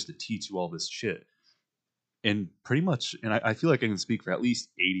day just to teach you all this shit. And pretty much, and I feel like I can speak for at least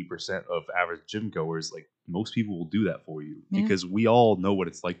 80% of average gym goers. Like most people will do that for you because we all know what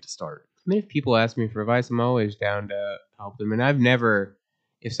it's like to start. I mean, if people ask me for advice, I'm always down to help them. And I've never,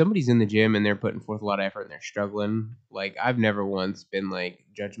 if somebody's in the gym and they're putting forth a lot of effort and they're struggling, like I've never once been like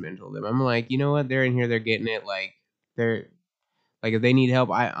judgmental of them. I'm like, you know what? They're in here, they're getting it. Like they're like, if they need help,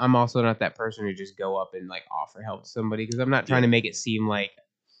 I'm also not that person to just go up and like offer help to somebody because I'm not trying to make it seem like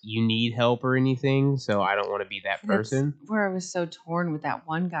you need help or anything. So I don't want to be that person. That's where I was so torn with that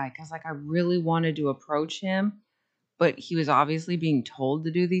one guy because like I really wanted to approach him, but he was obviously being told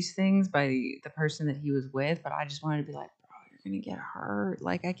to do these things by the person that he was with. But I just wanted to be like, bro, you're gonna get hurt.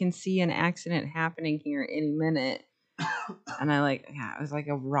 Like I can see an accident happening here any minute. And it was like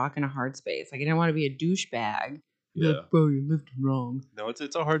a rock and a hard space. Like I didn't want to be a douchebag. Yeah, Like, bro, you're lifting wrong. no, it's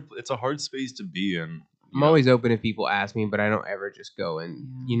a hard space to be in. I'm always open if people ask me, but I don't ever just go and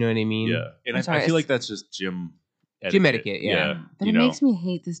you know what I mean? Yeah, and I'm sorry, I feel like that's just gym etiquette, yeah. But it makes me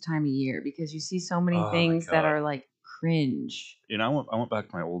hate this time of year because you see so many Oh, my things that God. are like cringe. And I went back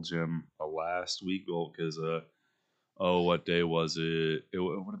to my old gym last week because what day was it? It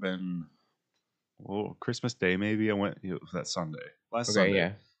would have been Christmas Day maybe. I went that Sunday. Last Sunday.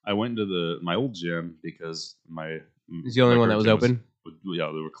 Yeah. I went into my old gym because It's the only one that was open? Yeah,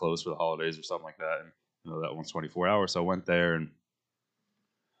 they were closed for the holidays or something like that. And that one's 24 hours. So I went there and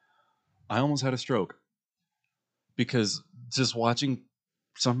I almost had a stroke because just watching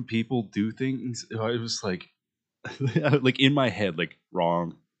some people do things, it was like, like in my head, like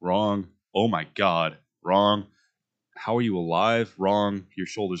wrong. Oh my God, wrong. How are you alive? Wrong. Your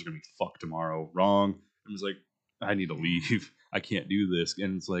shoulders are going to be fucked tomorrow. Wrong. I was like, I need to leave. I can't do this.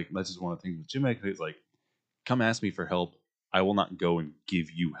 And it's like, that's just one of the things with gym etiquette. It's like, come ask me for help. I will not go and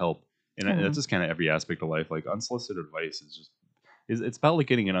give you help. And that's just kind of every aspect of life. Like unsolicited advice it's about like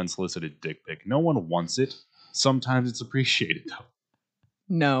getting an unsolicited dick pic. No one wants it. Sometimes it's appreciated though.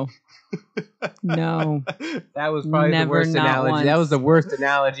 No. No. That was probably the Never, worst not analogy. once. That was the worst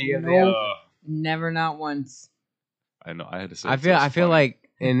analogy of the Nope. episode. Never, not once. I know. I had to say. I it, so it's feel funny. like,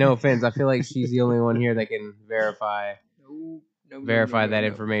 and no offense, I feel like she's the only one here that can verify No, that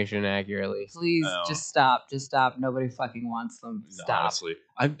information accurately. Please, No. just stop. Just stop. Nobody fucking wants them. Stop. Honestly,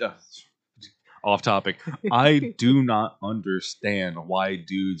 I'm off topic. I do not understand why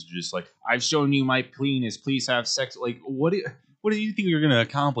dudes are just like, I've shown you my penis. Please have sex. Like, what do you think you're gonna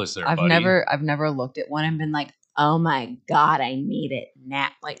accomplish there, I've buddy? never looked at one and been like, oh my god, I need it now.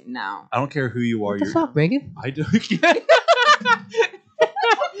 Like, no. I don't care who you are. What the fuck, Megan? I do.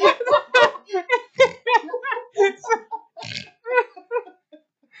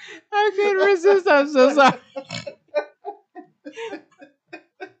 I couldn't resist. I'm so sorry.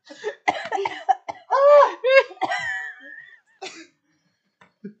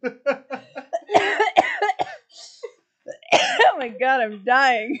 Oh my god, I'm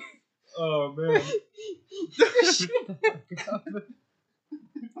dying. Oh man.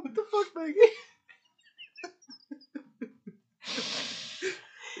 What the fuck, Megan?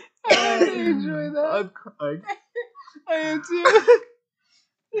 I enjoy that. I'm crying. I am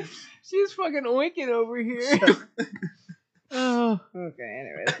too. She's fucking oinking over here. Oh. Okay,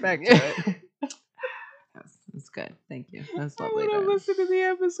 anyways, back to it. That's good. Thank you. That's I lovely. want to darling. listen to the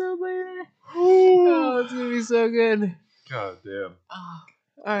episode later. Oh, it's gonna be so good. God damn. Oh,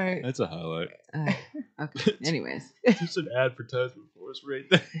 all right. That's a highlight. Okay. Anyways, Just an advertisement for us right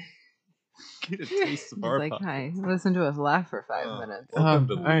there. Get a taste of he's our like, podcast. hi, listen to us laugh for 5 minutes. Welcome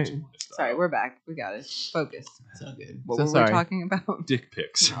to all right. Legion Lifestyle. Sorry, we're back. We got it. Focus. It's all good. What so were sorry. we talking about? Dick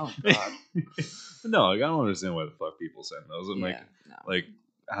pics. Oh god. But no, like, I don't understand why the fuck people send those. I'm Yeah, no. like,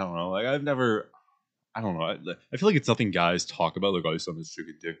 I don't know. Like, I've never. I don't know. I feel like it's something guys talk about. Like, I sent this chick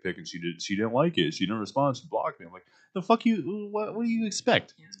a dick pic and she didn't like it. She didn't respond. She blocked me. I'm like, the fuck you? What do you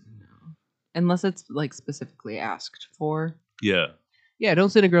expect? Yeah, no. Unless it's like specifically asked for. Yeah. Yeah, don't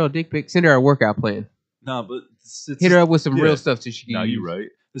send a girl a dick pic. Send her a workout plan. No, but it's Hit her up with some yeah. real stuff so she can. No, use. you're right.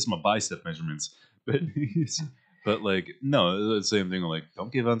 This is my bicep measurements. But like, no, it's the same thing. Like,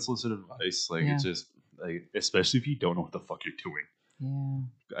 don't give unsolicited advice. Like, Yeah. it's just like, especially if you don't know what the fuck you're doing.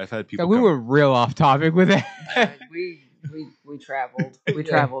 Yeah. I've had people. God, we come- were real off topic with that. we traveled. We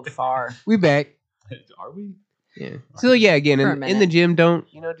traveled far. We back. Are we? Yeah. So yeah, again, For a in the minute. gym, don't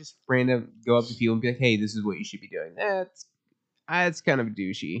just random go up to people and be like, "Hey, this is what you should be doing." That's kind of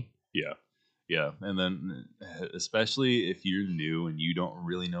douchey. Yeah, and then especially if you're new and you don't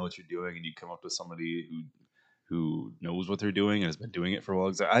really know what you're doing, and you come up to somebody who knows what they're doing and has been doing it for a while.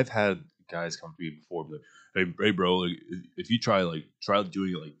 'Cause I've had guys come to me before, be like, "Hey, bro, like, if you try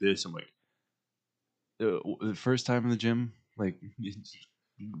doing it like this," I'm like, the first time in the gym, like,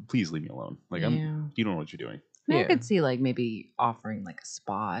 please leave me alone. Like, Yeah. you don't know what you're doing. I Yeah. could see like maybe offering like a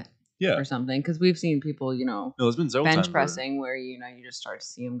spot Yeah, or something because we've seen people, no, there's been so bench pressing where you just start to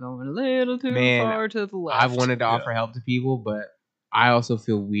see them going a little too Man, far to the left. I've wanted to Yeah. offer help to people, but I also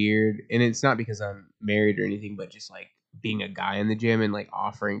feel weird, and it's not because I'm married or anything, but just like being a guy in the gym and like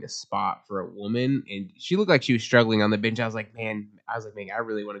offering to spot for a woman, and she looked like she was struggling on the bench. I was like, man, I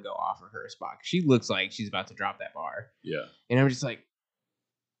really want to go offer her a spot. She looks like she's about to drop that bar, Yeah, and I'm just like,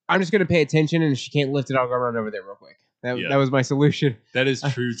 I'm just gonna pay attention, and if she can't lift it, I'll go run over there real quick. That was my solution. that is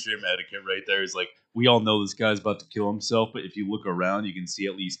true gym etiquette right there. Is like, we all know this guy's about to kill himself, but if you look around, you can see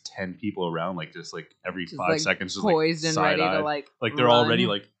at least 10 people around, like just like every Just, 5 like, seconds, just poised like and ready to side-eyed. like They're already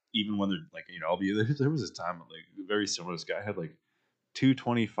run. like, even when they're like, I'll be there was this time like very similar. This guy had like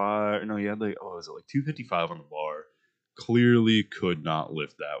 225. No, he had like, was it like 255 on the bar? Clearly could not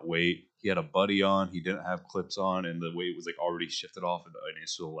lift that weight. He had a buddy on. He didn't have clips on, and the weight was like already shifted off and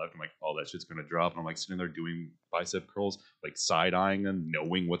it's to the left. I'm like, oh, that shit's gonna drop. And I'm like sitting there doing bicep curls, like side eyeing them,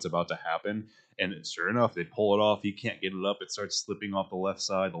 knowing what's about to happen. And sure enough, they pull it off. He can't get it up. It starts slipping off the left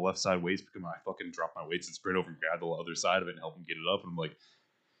side. The left side weights become. I fucking drop my weights and sprint over and grab the other side of it and help him get it up. And I'm like,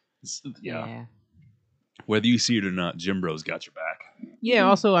 yeah. Whether you see it or not, Gym Bros got your back. Yeah.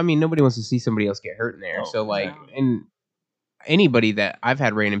 Also, I mean, nobody wants to see somebody else get hurt in there. Oh, So like, exactly. and anybody that I've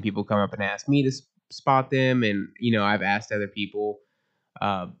had random people come up and ask me to spot them, and I've asked other people.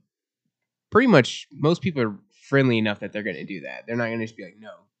 Pretty much, most people are friendly enough that they're going to do that. They're not going to just be like,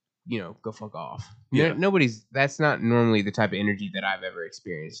 no, go fuck off. Yeah. That's not normally the type of energy that I've ever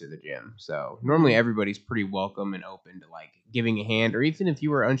experienced at the gym. So normally everybody's pretty welcome and open to like giving a hand, or even if you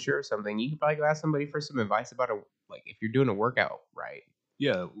were unsure of something, you could probably go ask somebody for some advice about if you're doing a workout right.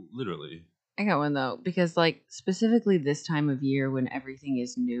 Yeah, literally. I got one though, because like specifically this time of year when everything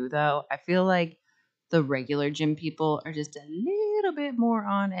is new though, I feel like the regular gym people are just a little bit more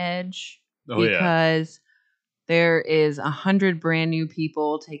on edge Oh, yeah. because there is 100 brand new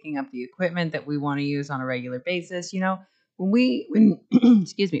people taking up the equipment that we want to use on a regular basis. when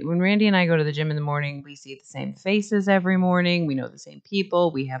excuse me, when Randy and I go to the gym in the morning, we see the same faces every morning. We know the same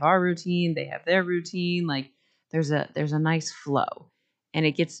people. We have our routine. They have their routine. Like there's a nice flow, and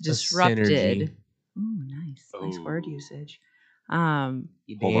it gets disrupted. Ooh, nice word Oh. usage. You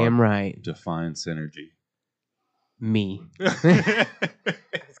Hold damn on. right. Define synergy. Me. I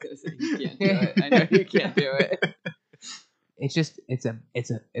was gonna say you can't do it. I know you can't do it. It's just it's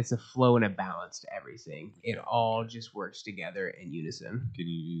a flow and a balance to everything. It all just works together in unison. Can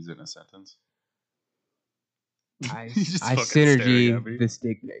you use it in a sentence? I He's just I fucking staring at me. synergy the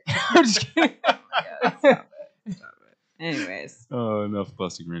stick pic. I'm just kidding. Stop it. Anyways. Oh, enough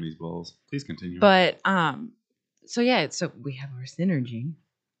busting Randy's balls. Please continue. But so yeah, so we have our synergy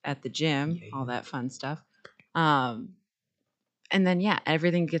at the gym, Yeah, all yeah. that fun stuff. And then yeah,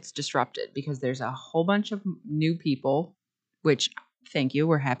 everything gets disrupted because there's a whole bunch of new people, which thank you.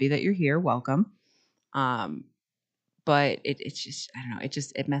 We're happy that you're here. Welcome. But it's just I don't know,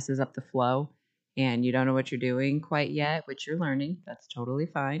 it messes up the flow and you don't know what you're doing quite yet, which you're learning. That's totally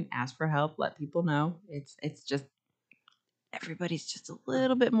fine. Ask for help, let people know. It's just everybody's just a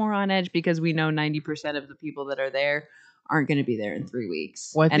little bit more on edge because we know 90% of the people that are there aren't going to be there in 3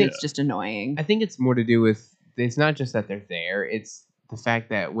 weeks. Well, I and think- it's just annoying. I think it's more to do with it's not just that they're there, it's the fact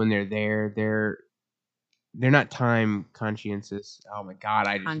that when they're there, they're not time conscientious. Oh my god,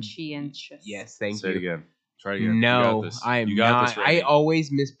 I just Conscientious. yes, thank Say you. it again. Try it again. No, you got this. I am you got not. This, Randy. I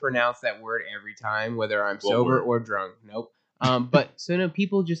always mispronounce that word every time, whether I'm What sober word? or drunk. Nope. But so no,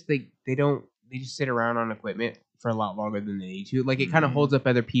 people just they just sit around on equipment for a lot longer than they need to. Like it kind of Mhm. holds up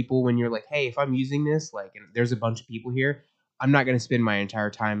other people when you're like, hey, if I'm using this, like, and there's a bunch of people here, I'm not gonna spend my entire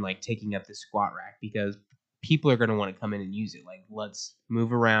time like taking up this squat rack because people are gonna want to come in and use it. Like, let's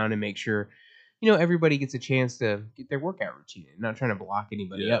move around and make sure. Everybody gets a chance to get their workout routine. I'm not trying to block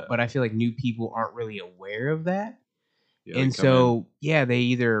anybody Yeah. up, but I feel like new people aren't really aware of that. Yeah, they And come in. so, yeah, they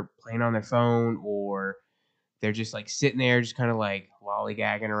either playing on their phone or they're just like sitting there, just kind of like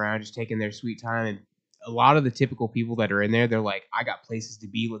lollygagging around, just taking their sweet time. And a lot of the typical people that are in there, they're like, I got places to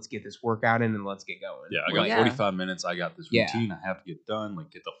be. Let's get this workout in and let's get going. Yeah, I Well, got yeah. 45 minutes. I got this Yeah. routine. I have to get done.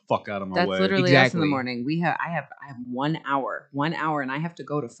 Like, get the fuck out of my That's way. literally us in Exactly. the morning. I have 1 hour, and I have to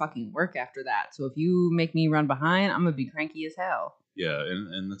go to fucking work after that. So if you make me run behind, I'm gonna be cranky as hell. Yeah,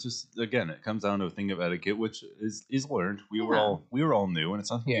 and it's just again, it comes down to a thing of etiquette, which is learned. We were Yeah. all new, and it's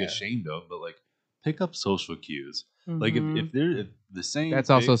nothing to be Yeah. ashamed of. But like, pick up social cues. Like Mhm. if the same That's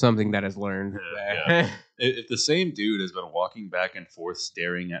thing- also something that is learned. Yeah. if the same dude has been walking back and forth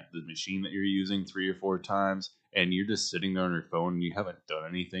staring at the machine that you're using 3 or 4 times and you're just sitting there on your phone and you haven't done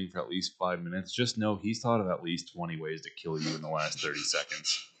anything for at least 5 minutes, just know he's thought of at least 20 ways to kill you in the last 30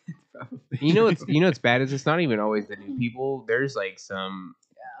 seconds. What's bad is it's not even always the new people. There's like some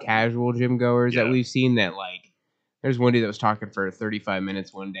casual gym goers that Yeah. we've seen that like there's one dude that was talking for 35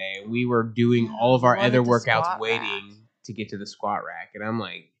 minutes one day and we were doing all of our What other at the workouts squat waiting rack. to get to the squat rack and I'm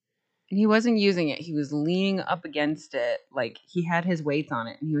like And he wasn't using it. He was leaning up against it. Like he had his weights on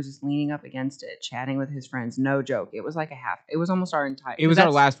it and he was just leaning up against it, chatting with his friends. No joke. It was like it was almost our entire. it was our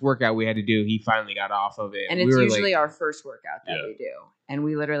that's- last workout we had to do. He finally got off of it. And we it's were usually like, our first workout that Yeah. we do. And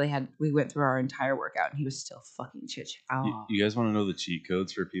we literally we went through our entire workout and he was still fucking chit chat. Oh. You guys want to know the cheat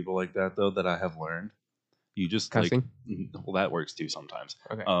codes for people like that though that I have learned? You just cussing. well, that works too sometimes.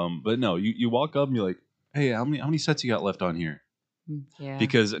 Okay. But no, you walk up and you're like, hey, how many sets you got left on here? Yeah.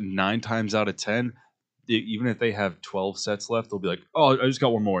 Because 9 times out of 10, even if they have 12 sets left, they'll be like, "Oh, I just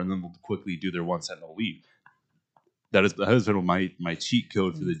got one more," and then they'll quickly do their 1 set and they'll leave. That has been my cheat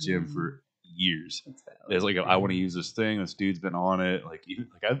code for the gym for years. It's like I want to use this thing. This dude's been on it. Like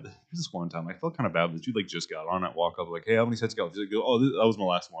there's this one time I felt kind of bad. This dude like just got on it. Walk up like, "Hey, how many sets you got?" He's like, "Oh, that was my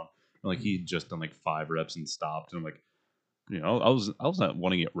last one." And like he just done like 5 reps and stopped. And I'm like, I was not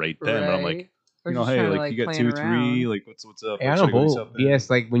wanting it right then, but I'm like, We're hey, just trying to, like you got plan 2, 3, around. like what's up? Hey, I Should don't go do bull. something? Yes,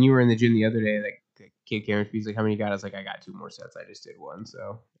 like when you were in the gym the other day, like the kid Cameron Speed's like, how many you got? I was like, I got 2 more sets. I just did one.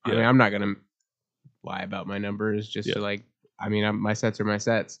 So I Yeah. mean, I'm not gonna lie about my numbers. Just Yeah. to like, I mean, my sets are my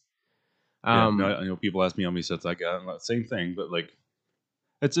sets. Yeah, no, I know people ask me how many sets I got. And same thing, but like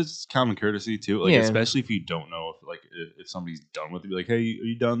it's just common courtesy too. Like Yeah. especially if you don't know if somebody's done with it, be like, "Hey, are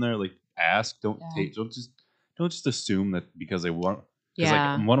you done there?" Like ask. Don't just assume that because they want. Because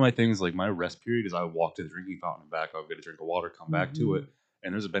Yeah. like one of my things, like my rest period is I walk to the drinking fountain and back. I'll get a drink of water, come back to it.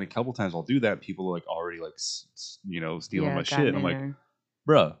 And there's been a couple times I'll do that. People are like already like stealing my shit. And I'm like,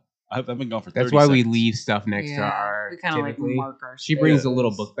 bruh, I've been gone for 30 That's why we seconds. leave stuff next to our. We kind of like typically. mark our She brings spaces. a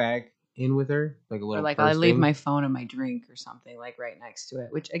little book bag in with her, like a Or little. like purse I leave thing. my phone and my drink or something like right next to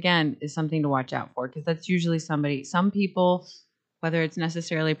it, which again is something to watch out for because that's usually some people whether it's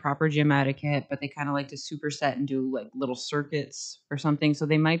necessarily proper gym etiquette, but they kind of like to superset and do like little circuits or something. So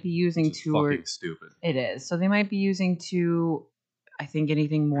they might be using Which is two or fucking stupid. it is. So they might be using two. I think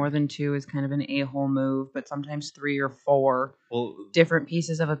anything more than two is kind of an a-hole move, but sometimes 3 or 4 Well, different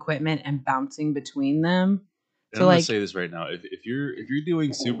pieces of equipment and bouncing between them. and So I'm gonna like say this right now: if you're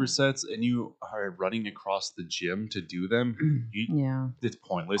doing supersets and you are running across the gym to do them, yeah. it's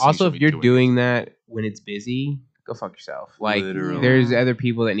pointless. Also, You if you're shouldn't be doing that when it's busy, go fuck yourself. Like, Literally. there's Yeah. other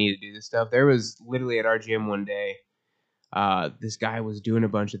people that need to do this stuff. There was literally at our gym one day, this guy was doing a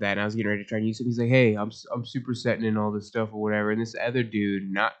bunch of that, and I was getting ready to try and use it. He's like, "Hey, I'm supersetting and all this stuff or whatever." And this other dude,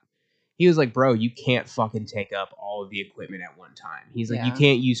 he was like, "Bro, you can't fucking take up all of the equipment at one time." He's like, "You Yeah.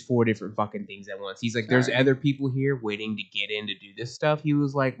 can't use 4 different fucking things at once." He's like, "There's Sorry. other people here waiting to get in to do this stuff." He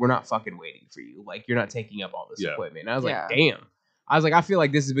was like, "We're not fucking waiting for you. Like, you're not taking up all this Yeah. equipment." And I was Yeah. like, "Damn." I was like, I feel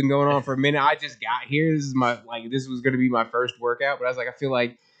like this has been going on for a minute. I just got here. This was going to be my first workout, but I was like, I feel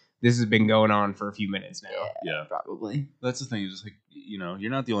like this has been going on for a few minutes now. Yeah, Probably. that's the thing. Is just like you're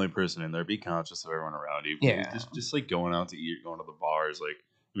not the only person in there. Be conscious of everyone around you. Yeah. just like going out to eat, going to the bars. Like,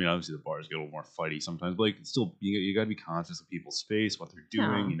 I mean, obviously the bars get a little more fighty sometimes, but like, still, you got to be conscious of people's space, what they're doing.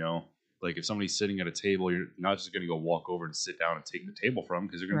 Yeah. You know, like if somebody's sitting at a table, you're not just gonna go walk over and sit down and take the table from them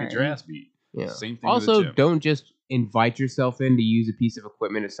because you're gonna get your Right. ass beat. Yeah. Same thing. with the Also, gym. don't just invite yourself in to use a piece of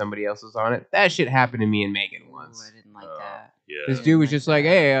equipment if somebody else is on it. That shit happened to me and Megan Ooh, once. I didn't like Uh, that. Yeah. This Yeah. dude was like just like,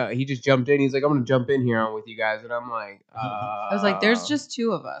 that. hey, he just jumped in. He's like, I'm gonna jump in here on with you guys, and I'm like, I was like, there's just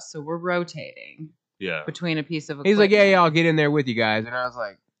 2 of us, so we're rotating Yeah. between a piece of equipment. He's like, yeah, I'll get in there with you guys, and I was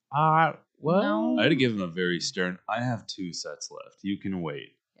like, what? No. I had to give him a very stern. I have 2 sets left. You can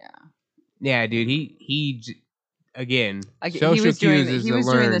wait. Yeah. Yeah, dude, again, Like, social he was doing cues is he a was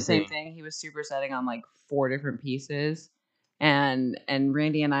doing the learned same thing. thing. He was supersetting on like 4 different pieces, and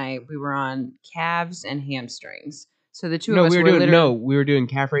Randy and I, we were on calves and hamstrings. So the two No, of us we were were doing literally. we were doing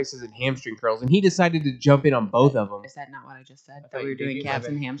calf races and hamstring curls, and he decided to jump in on both of them. Is that not what I just said? thought That we you were did. doing My calves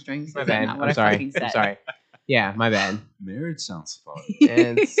bad. and hamstrings. My Is that bad. not what I'm I sorry. fucking said? I'm sorry. Yeah, my bad. Marriage sounds fun.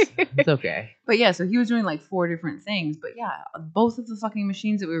 It's okay. But yeah, so he was doing like 4 different things. But yeah, both of the fucking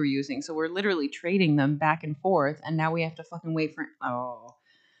machines that we were using. So we're literally trading them back and forth, and now we have to fucking wait for. Oh,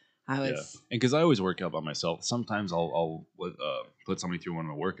 I was. Yeah, and because I always work out by myself. Sometimes I'll put somebody through one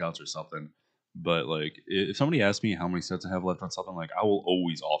of my workouts or something. But like, if somebody asks me how many sets I have left on something, like I will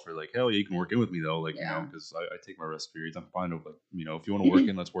always offer, like, hell yeah, you can work in with me though, like Yeah. because I take my rest periods. I'm fine with, like, if you want to work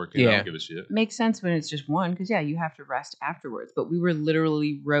in, let's work in. I Yeah. don't give a shit. Makes sense when it's just one, because yeah, you have to rest afterwards. But we were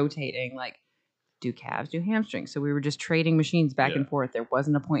literally rotating, like do calves, do hamstrings. So we were just trading machines back and Yeah. forth. There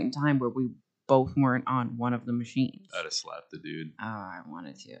wasn't a point in time where we both weren't on one of the machines. I'd have slapped the dude. Oh, I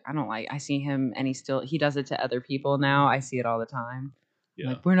wanted to. I don't like. I see him, and he does it to other people now. I see it all the time. Yeah,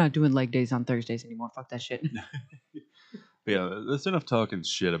 Like, we're not doing leg days on Thursdays anymore. Fuck that shit. but yeah. That's enough talking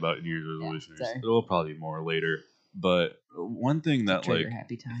shit about New Year's resolutions. sorry. It'll probably be more later. But one thing that Trigger like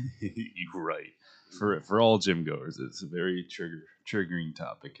happy time. you're right. For all gym goers, it's a very triggering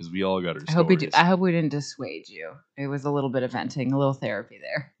topic because we all got our I hope we do. stories. I hope we didn't dissuade you. It was a little bit of venting, a little therapy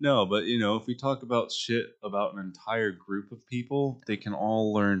there. No, but if we talk about shit about an entire group of people, they can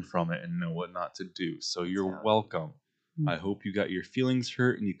all learn from it and know what not to do. So you're So- welcome. Mm. I hope you got your feelings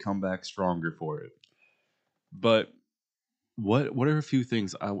hurt and you come back stronger for it. But what are a few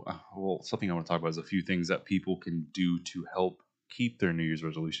things something I want to talk about is a few things that people can do to help keep their New Year's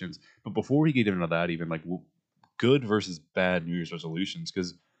resolutions. But before we get into that, even like good versus bad New Year's resolutions,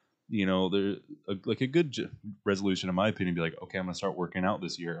 because there like a good resolution, in my opinion, be like, okay, I'm gonna start working out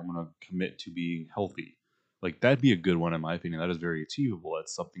this year. I'm gonna commit to being healthy. Like that'd be a good one, in my opinion. That is very achievable.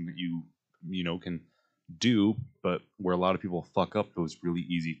 That's something that you can do. But where a lot of people fuck up those really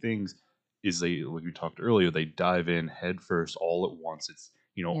easy things is they, like we talked earlier, they dive in head first all at once. It's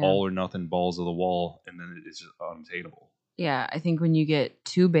Yeah. all or nothing, balls to the wall, and then it's just unattainable. Yeah, I think when you get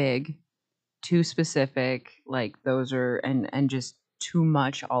too big, too specific, like those are and just too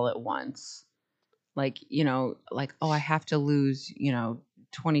much all at once. Like, like, oh, I have to lose,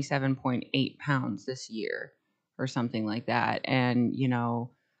 27.8 pounds this year or something like that. And,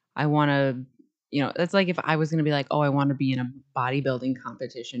 I want to, that's like if I was going to be like, oh, I want to be in a bodybuilding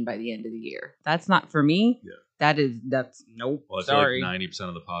competition by the end of the year. That's not for me. Yeah. That's nope. Well, I sorry. feel like 90%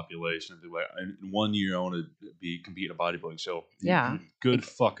 of the population, they're like, in 1 year, I want to compete in a bodybuilding show. Yeah. Good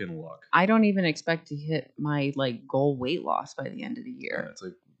fucking luck. I don't even expect to hit my like goal weight loss by the end of the year. It's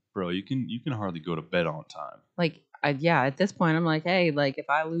like, bro, you can hardly go to bed on time. Like, at this point, I'm like, hey, like if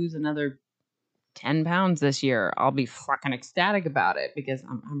I lose another 10 pounds this year, I'll be fucking ecstatic about it because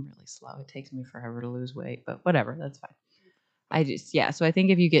I'm really slow. It takes me forever to lose weight, but whatever, that's fine. So I think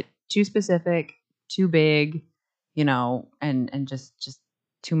if you get too specific, too big, and just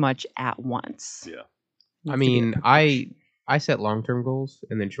too much at once. Yeah. I Needs to be a mean, progression. I set long-term goals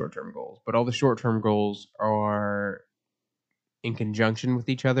and then short-term goals, but all the short-term goals are in conjunction with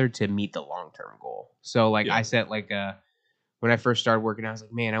each other to meet the long-term goal. So like Yeah. I set like when I first started working, I was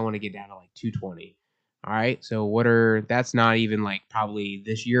like, man, I want to get down to like 220. All right, so that's not even like probably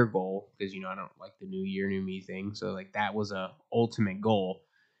this year goal because I don't like the new year, new me thing. So like that was a ultimate goal.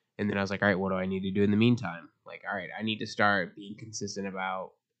 And then I was like, all right, what do I need to do in the meantime? Like, all right, I need to start being consistent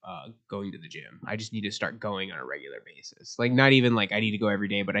about going to the gym. I just need to start going on a regular basis. Like, not even like I need to go every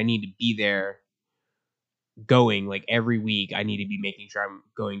day, but I need to be there going like every week. I need to be making sure I'm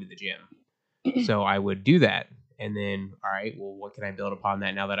going to the gym. So I would do that. And then, all right, well, what can I build upon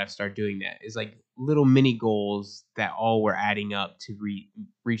that now that I've started doing that? Is like little mini goals that all were adding up to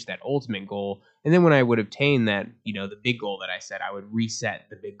reach that ultimate goal. And then when I would obtain that, the big goal that I set, I would reset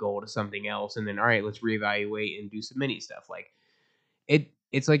the big goal to something else. And then, all right, let's reevaluate and do some mini stuff. Like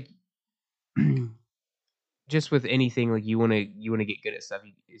it's like just with anything, like you want to get good at stuff.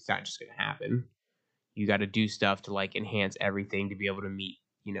 It's not just going to happen. You got to do stuff to like enhance everything to be able to meet,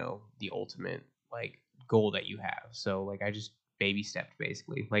 the ultimate like goal that you have. So like I just baby stepped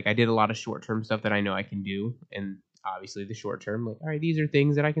basically. Like I did a lot of short term stuff that I know I can do, and obviously the short term, like all right, these are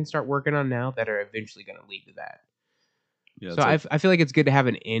things that I can start working on now that are eventually going to lead to that. Yeah. So I feel like it's good to have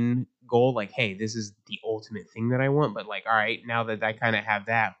an end goal, like hey, this is the ultimate thing that I want. But like all right, now that I kind of have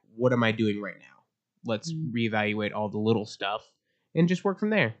that, what am I doing right now? Let's reevaluate all the little stuff and just work from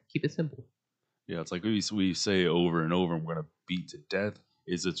there. Keep it simple. Yeah, it's like we say over and over, and we're gonna beat to death.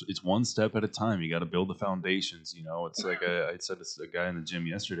 It's one step at a time. You got to build the foundations. It's like I said to a guy in the gym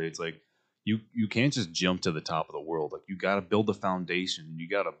yesterday. It's like you can't just jump to the top of the world. Like you got to build the foundation. You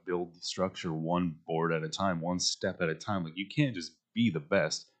got to build the structure one board at a time, one step at a time. Like you can't just be the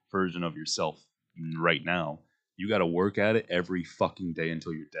best version of yourself right now. You got to work at it every fucking day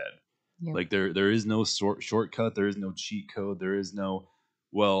until you're dead. Yep. Like there is no shortcut. There is no cheat code. There is no,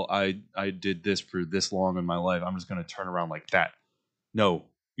 well, I did this for this long in my life. I'm just gonna turn around like that. No,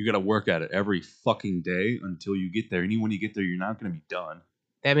 you got to work at it every fucking day until you get there. And when you get there, you're not gonna be done.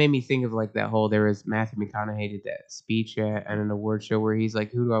 That made me think of like that whole, there was Matthew McConaughey did that speech at an award show where he's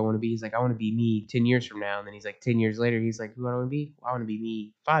like, who do I want to be? He's like, I want to be me 10 years from now. And then he's like, 10 years later, he's like, who do I want to be? I want to be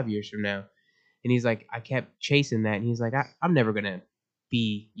me 5 years from now. And he's like, I kept chasing that. And he's like, I'm never going to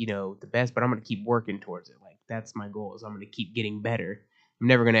be, the best, but I'm going to keep working towards it. Like, that's my goal, is I'm going to keep getting better. I'm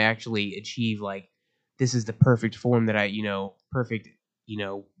never going to actually achieve like, this is the perfect form that perfect,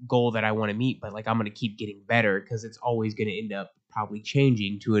 goal that I want to meet. But like, I'm going to keep getting better because it's always going to end up probably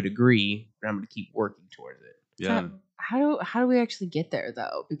changing to a degree, but I'm going to keep working towards it. Yeah. How do we actually get there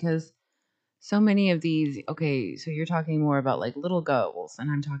though? Because so many of these, okay, so you're talking more about like little goals,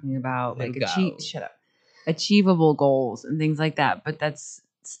 and I'm talking about like achievable goals and things like that. But that's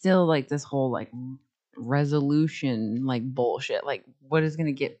still like this whole like resolution like bullshit. Like what is going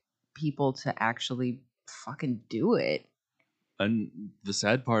to get people to actually fucking do it? And the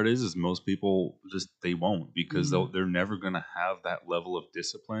sad part is most people just they won't, because they're never gonna have that level of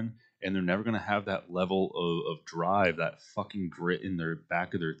discipline, and they're never gonna have that level of drive, that fucking grit in their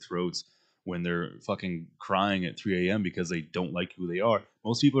back of their throats when they're fucking crying at 3 a.m. because they don't like who they are.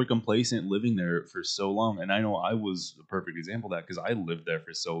 Most people are complacent living there for so long, and I know I was a perfect example of that because I lived there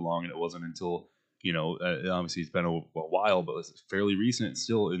for so long, and it wasn't until obviously it's been a while, but it's fairly recent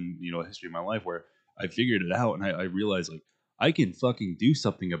still in history of my life where I figured it out, and I realized like I can fucking do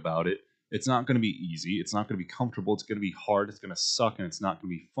something about it. It's not going to be easy. It's not going to be comfortable. It's going to be hard. It's going to suck, and it's not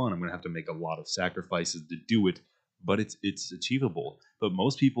going to be fun. I'm going to have to make a lot of sacrifices to do it, but it's achievable. But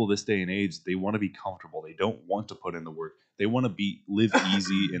most people this day and age, they want to be comfortable. They don't want to put in the work. They want to live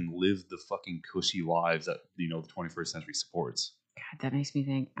easy and live the fucking cushy lives that the 21st century supports. God, that makes me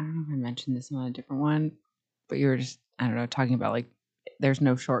think. I don't know if I mentioned this on a different one, but you were just, I don't know, talking about like there's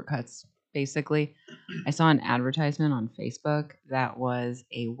no shortcuts. Basically, I saw an advertisement on Facebook that was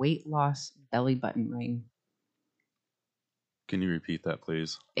a weight loss belly button ring. Can you repeat that,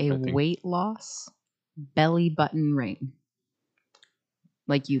 please? Weight loss belly button ring.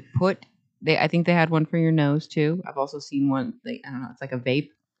 Like you put, I think they had one for your nose too. I've also seen one. I don't know. It's like a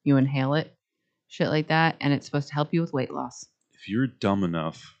vape. You inhale it, shit like that, and it's supposed to help you with weight loss. If you're dumb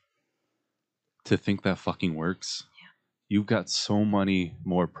enough to think that fucking works, you've got so many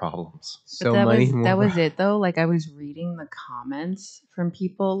more problems. But that was it though. Like I was reading the comments from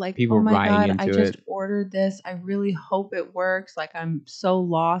people like, people oh my God, I just it. ordered this. I really hope it works. Like I'm so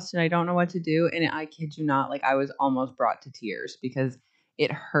lost and I don't know what to do. And I kid you not, like I was almost brought to tears because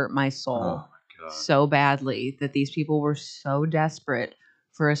it hurt my soul so badly that these people were so desperate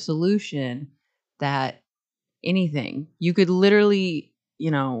for a solution that anything. You could literally,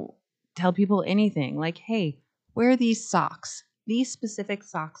 tell people anything like, hey, wear these socks, these specific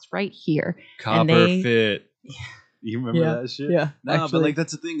socks right here. Copper fit. You remember that shit? Yeah. Nah, but like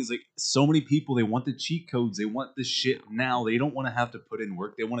that's the thing is like so many people, they want the cheat codes, they want this shit now. They don't want to have to put in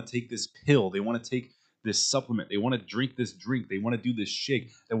work. They want to take this pill, they want to take this supplement, they want to drink this drink, they want to do this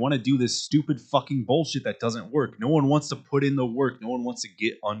shake, they want to do this stupid fucking bullshit that doesn't work. No one wants to put in the work. No one wants to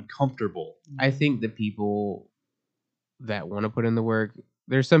get uncomfortable. I think the people that want to put in the work,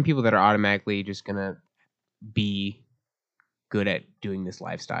 there's some people that are automatically just gonna be good at doing this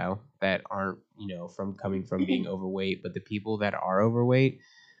lifestyle that aren't, from coming from being overweight. But the people that are overweight,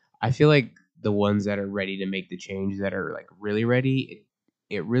 I feel like the ones that are ready to make the change, that are like really ready,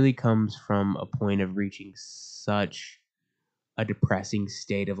 it really comes from a point of reaching such a depressing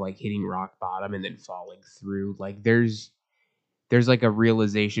state of like hitting rock bottom and then falling through. Like there's like a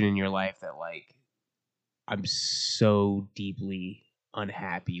realization in your life that like, I'm so deeply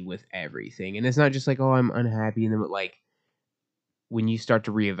unhappy with everything. And it's not just like, oh, I'm unhappy. And then like when you start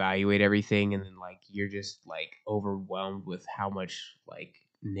to reevaluate everything and then like you're just like overwhelmed with how much like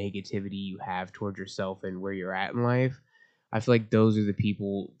negativity you have towards yourself and where you're at in life, I feel like those are the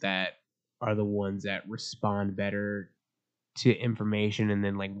people that are the ones that respond better to information and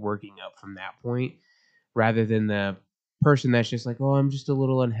then like working up from that point, rather than the person that's just like, oh, I'm just a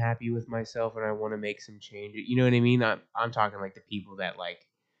little unhappy with myself and I want to make some change. You know what I mean? I'm talking like the people that like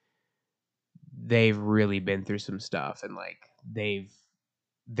they've really been through some stuff and like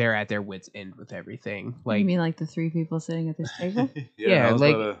they're at their wits end with everything. Like, you mean like the three people sitting at this table? Yeah, I was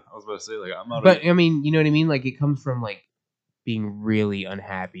like- about to say like I'm not. but I mean, you know what I mean? Like it comes from like being really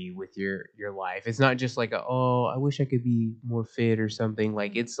unhappy with your life. It's not just like oh, I wish I could be more fit or something.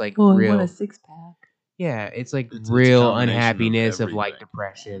 Like it's like Oh, I real. want a 6-pack. Yeah, it's like It's a real combination of unhappiness of like everything.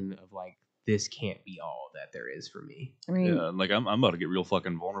 depression of like this can't be all that there is for me. I mean, Yeah, like I'm about to get real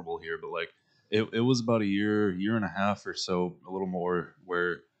fucking vulnerable here, but like it was about a year and a half or so, a little more,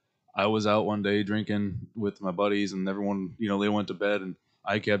 where I was out one day drinking with my buddies and everyone, they went to bed and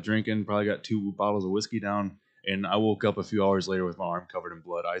I kept drinking, probably got 2 bottles of whiskey down, and I woke up a few hours later with my arm covered in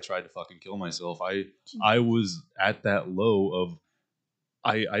blood. I tried to fucking kill myself. I was at that low of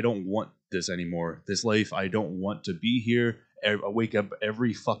I don't want this anymore. This life, I don't want to be here. I wake up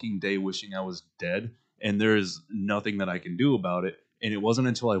every fucking day wishing I was dead, and there's nothing that I can do about it. And it wasn't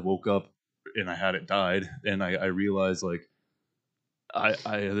until I woke up and I had it died, and I realized like, I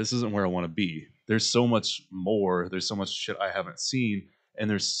this isn't where I want to be. There's so much more. There's so much shit I haven't seen, and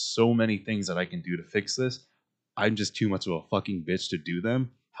there's so many things that I can do to fix this. I'm just too much of a fucking bitch to do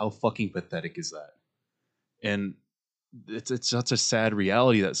them. How fucking pathetic is that? And it's such a sad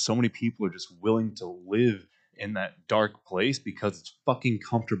reality that so many people are just willing to live in that dark place because it's fucking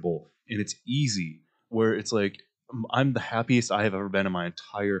comfortable and it's easy. Where it's like I'm the happiest I have ever been in my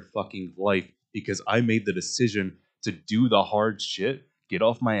entire fucking life because I made the decision to do the hard shit, get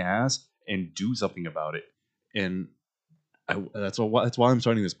off my ass, and do something about it. And that's why I'm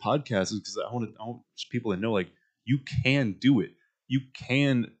starting this podcast, is because I want people to know like you can do it. You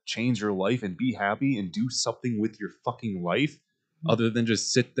can change your life and be happy and do something with your fucking life, other than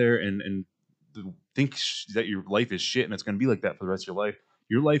just sit there and think that your life is shit and it's going to be like that for the rest of your life.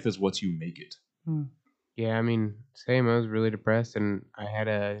 Your life is what you make it. Yeah, I mean, same. I was really depressed and I had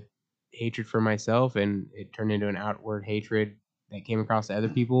a hatred for myself and it turned into an outward hatred that came across to other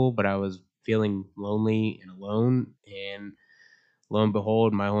people, but I was feeling lonely and alone, and lo and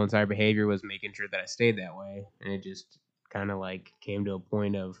behold, my whole entire behavior was making sure that I stayed that way. And it just kind of like came to a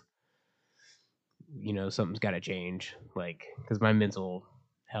point of, something's got to change. Like, because my mental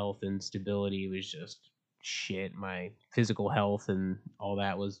health and stability was just shit. My physical health and all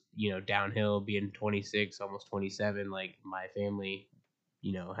that was, downhill, being 26, almost 27. Like, my family,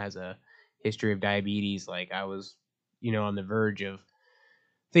 has a history of diabetes. Like, I was, on the verge of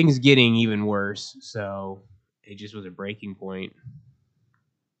things getting even worse. So it just was a breaking point.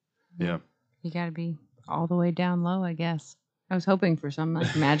 Yeah. you got to be all the way down low, I guess. I was hoping for some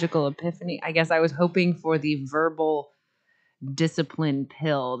like magical epiphany. I guess I was hoping for the verbal discipline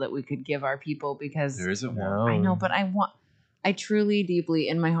pill that we could give our people, because There isn't one. No. I know, but I truly, deeply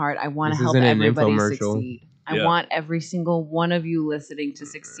in my heart, I want to This help isn't an everybody infomercial. succeed. I Yeah. want every single one of you listening to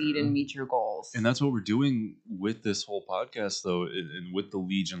succeed and meet your goals. And that's what we're doing with this whole podcast, though, and with the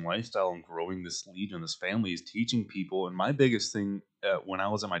Legion lifestyle and growing this Legion, this family, is teaching people. And my biggest thing when I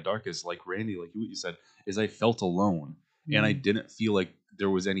was at my darkest, like Randy, like what you said, is I felt alone. And I didn't feel like there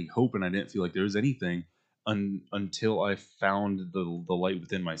was any hope, and I didn't feel like there was anything until I found the light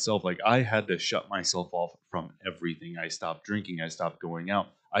within myself. Like I had to shut myself off from everything. I stopped drinking. I stopped going out.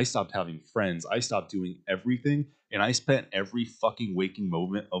 I stopped having friends. I stopped doing everything. And I spent every fucking waking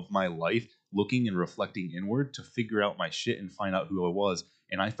moment of my life looking and reflecting inward to figure out my shit and find out who I was.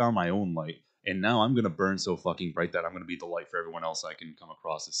 And I found my own light. And now I'm going to burn so fucking bright that I'm going to be the light for everyone else I can come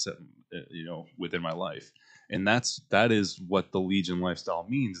across as, within my life. And that is what the Legion lifestyle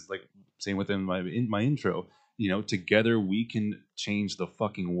means. It's like saying within my intro, together we can change the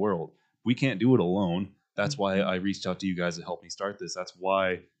fucking world. We can't do it alone. That's why I reached out to you guys to help me start this. That's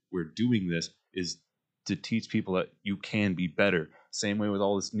why we're doing this, is to teach people that you can be better. Same way with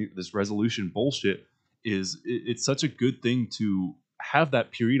all this resolution bullshit. It's such a good thing to have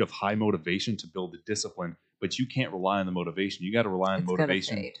that period of high motivation to build the discipline, but you can't rely on the motivation. You got to rely on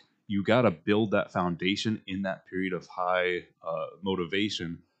motivation. You got to build that foundation in that period of high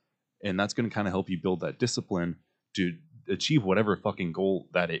motivation, and that's going to kind of help you build that discipline to achieve whatever fucking goal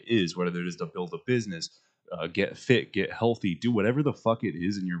that it is, whether it is to build a business, get fit, get healthy, do whatever the fuck it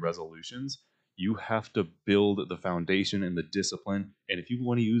is in your resolutions. You have to build the foundation and the discipline. And if you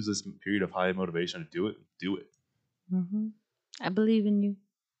want to use this period of high motivation to do it, do it. Mm-hmm. I believe in you.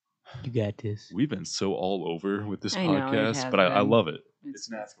 You got this. We've been so all over with this I know, it podcast, has but I been. love it.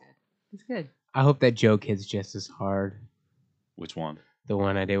 It's natural. It's good. I hope that joke hits just as hard. Which one? The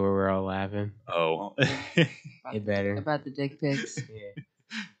one I did where we're all laughing. Oh. It better. About the dick pics.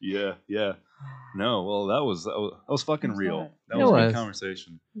 Yeah. No, well, that was fucking It was real. hard. That It was a good was.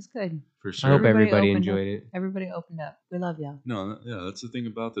 conversation. It was good. For I sure. hope Everybody everybody opened enjoyed up. it. Everybody opened up. We love y'all. No, yeah, that's the thing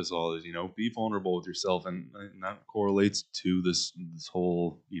about this all is, be vulnerable with yourself, and that correlates to this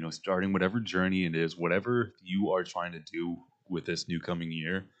whole, starting whatever journey it is, whatever you are trying to do with this new coming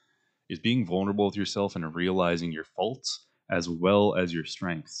year, is being vulnerable with yourself and realizing your faults as well as your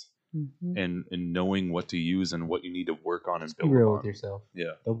strengths, Mm-hmm. and knowing what to use and what you need to work on and Just be build real on. with yourself.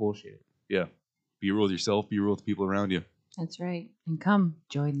 Yeah, Don't bullshit. yeah. Be real with yourself. Be real with the people around you. That's right. And come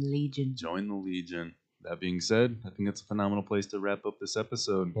join the Legion. Join the Legion. That being said, I think that's a phenomenal place to wrap up this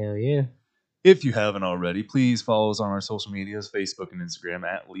episode. Hell yeah. If you haven't already, please follow us on our social medias, Facebook and Instagram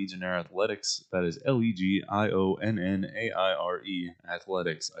at Legionnaire Athletics. That is LEGIONNAIRE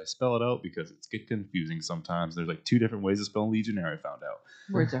Athletics. I spell it out because it's get confusing sometimes. There's like 2 different ways to spell Legionnaire, I found out.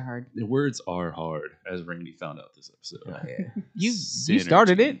 Words are hard. The words are hard, as Randy found out this episode. Oh, yeah. You Synergy.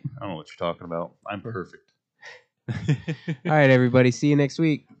 started it. I don't know what you're talking about. I'm perfect. All right, everybody. See you next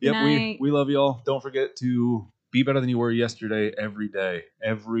week. Yep, Night. we love y'all. Don't forget to be better than you were yesterday, every day,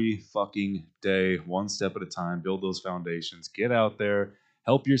 every fucking day, one step at a time. Build those foundations. Get out there.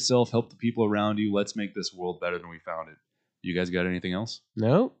 Help yourself. Help the people around you. Let's make this world better than we found it. You guys got anything else?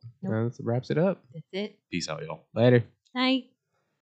 Nope. Nope. That wraps it up. That's it. Peace out, y'all. Later. Night.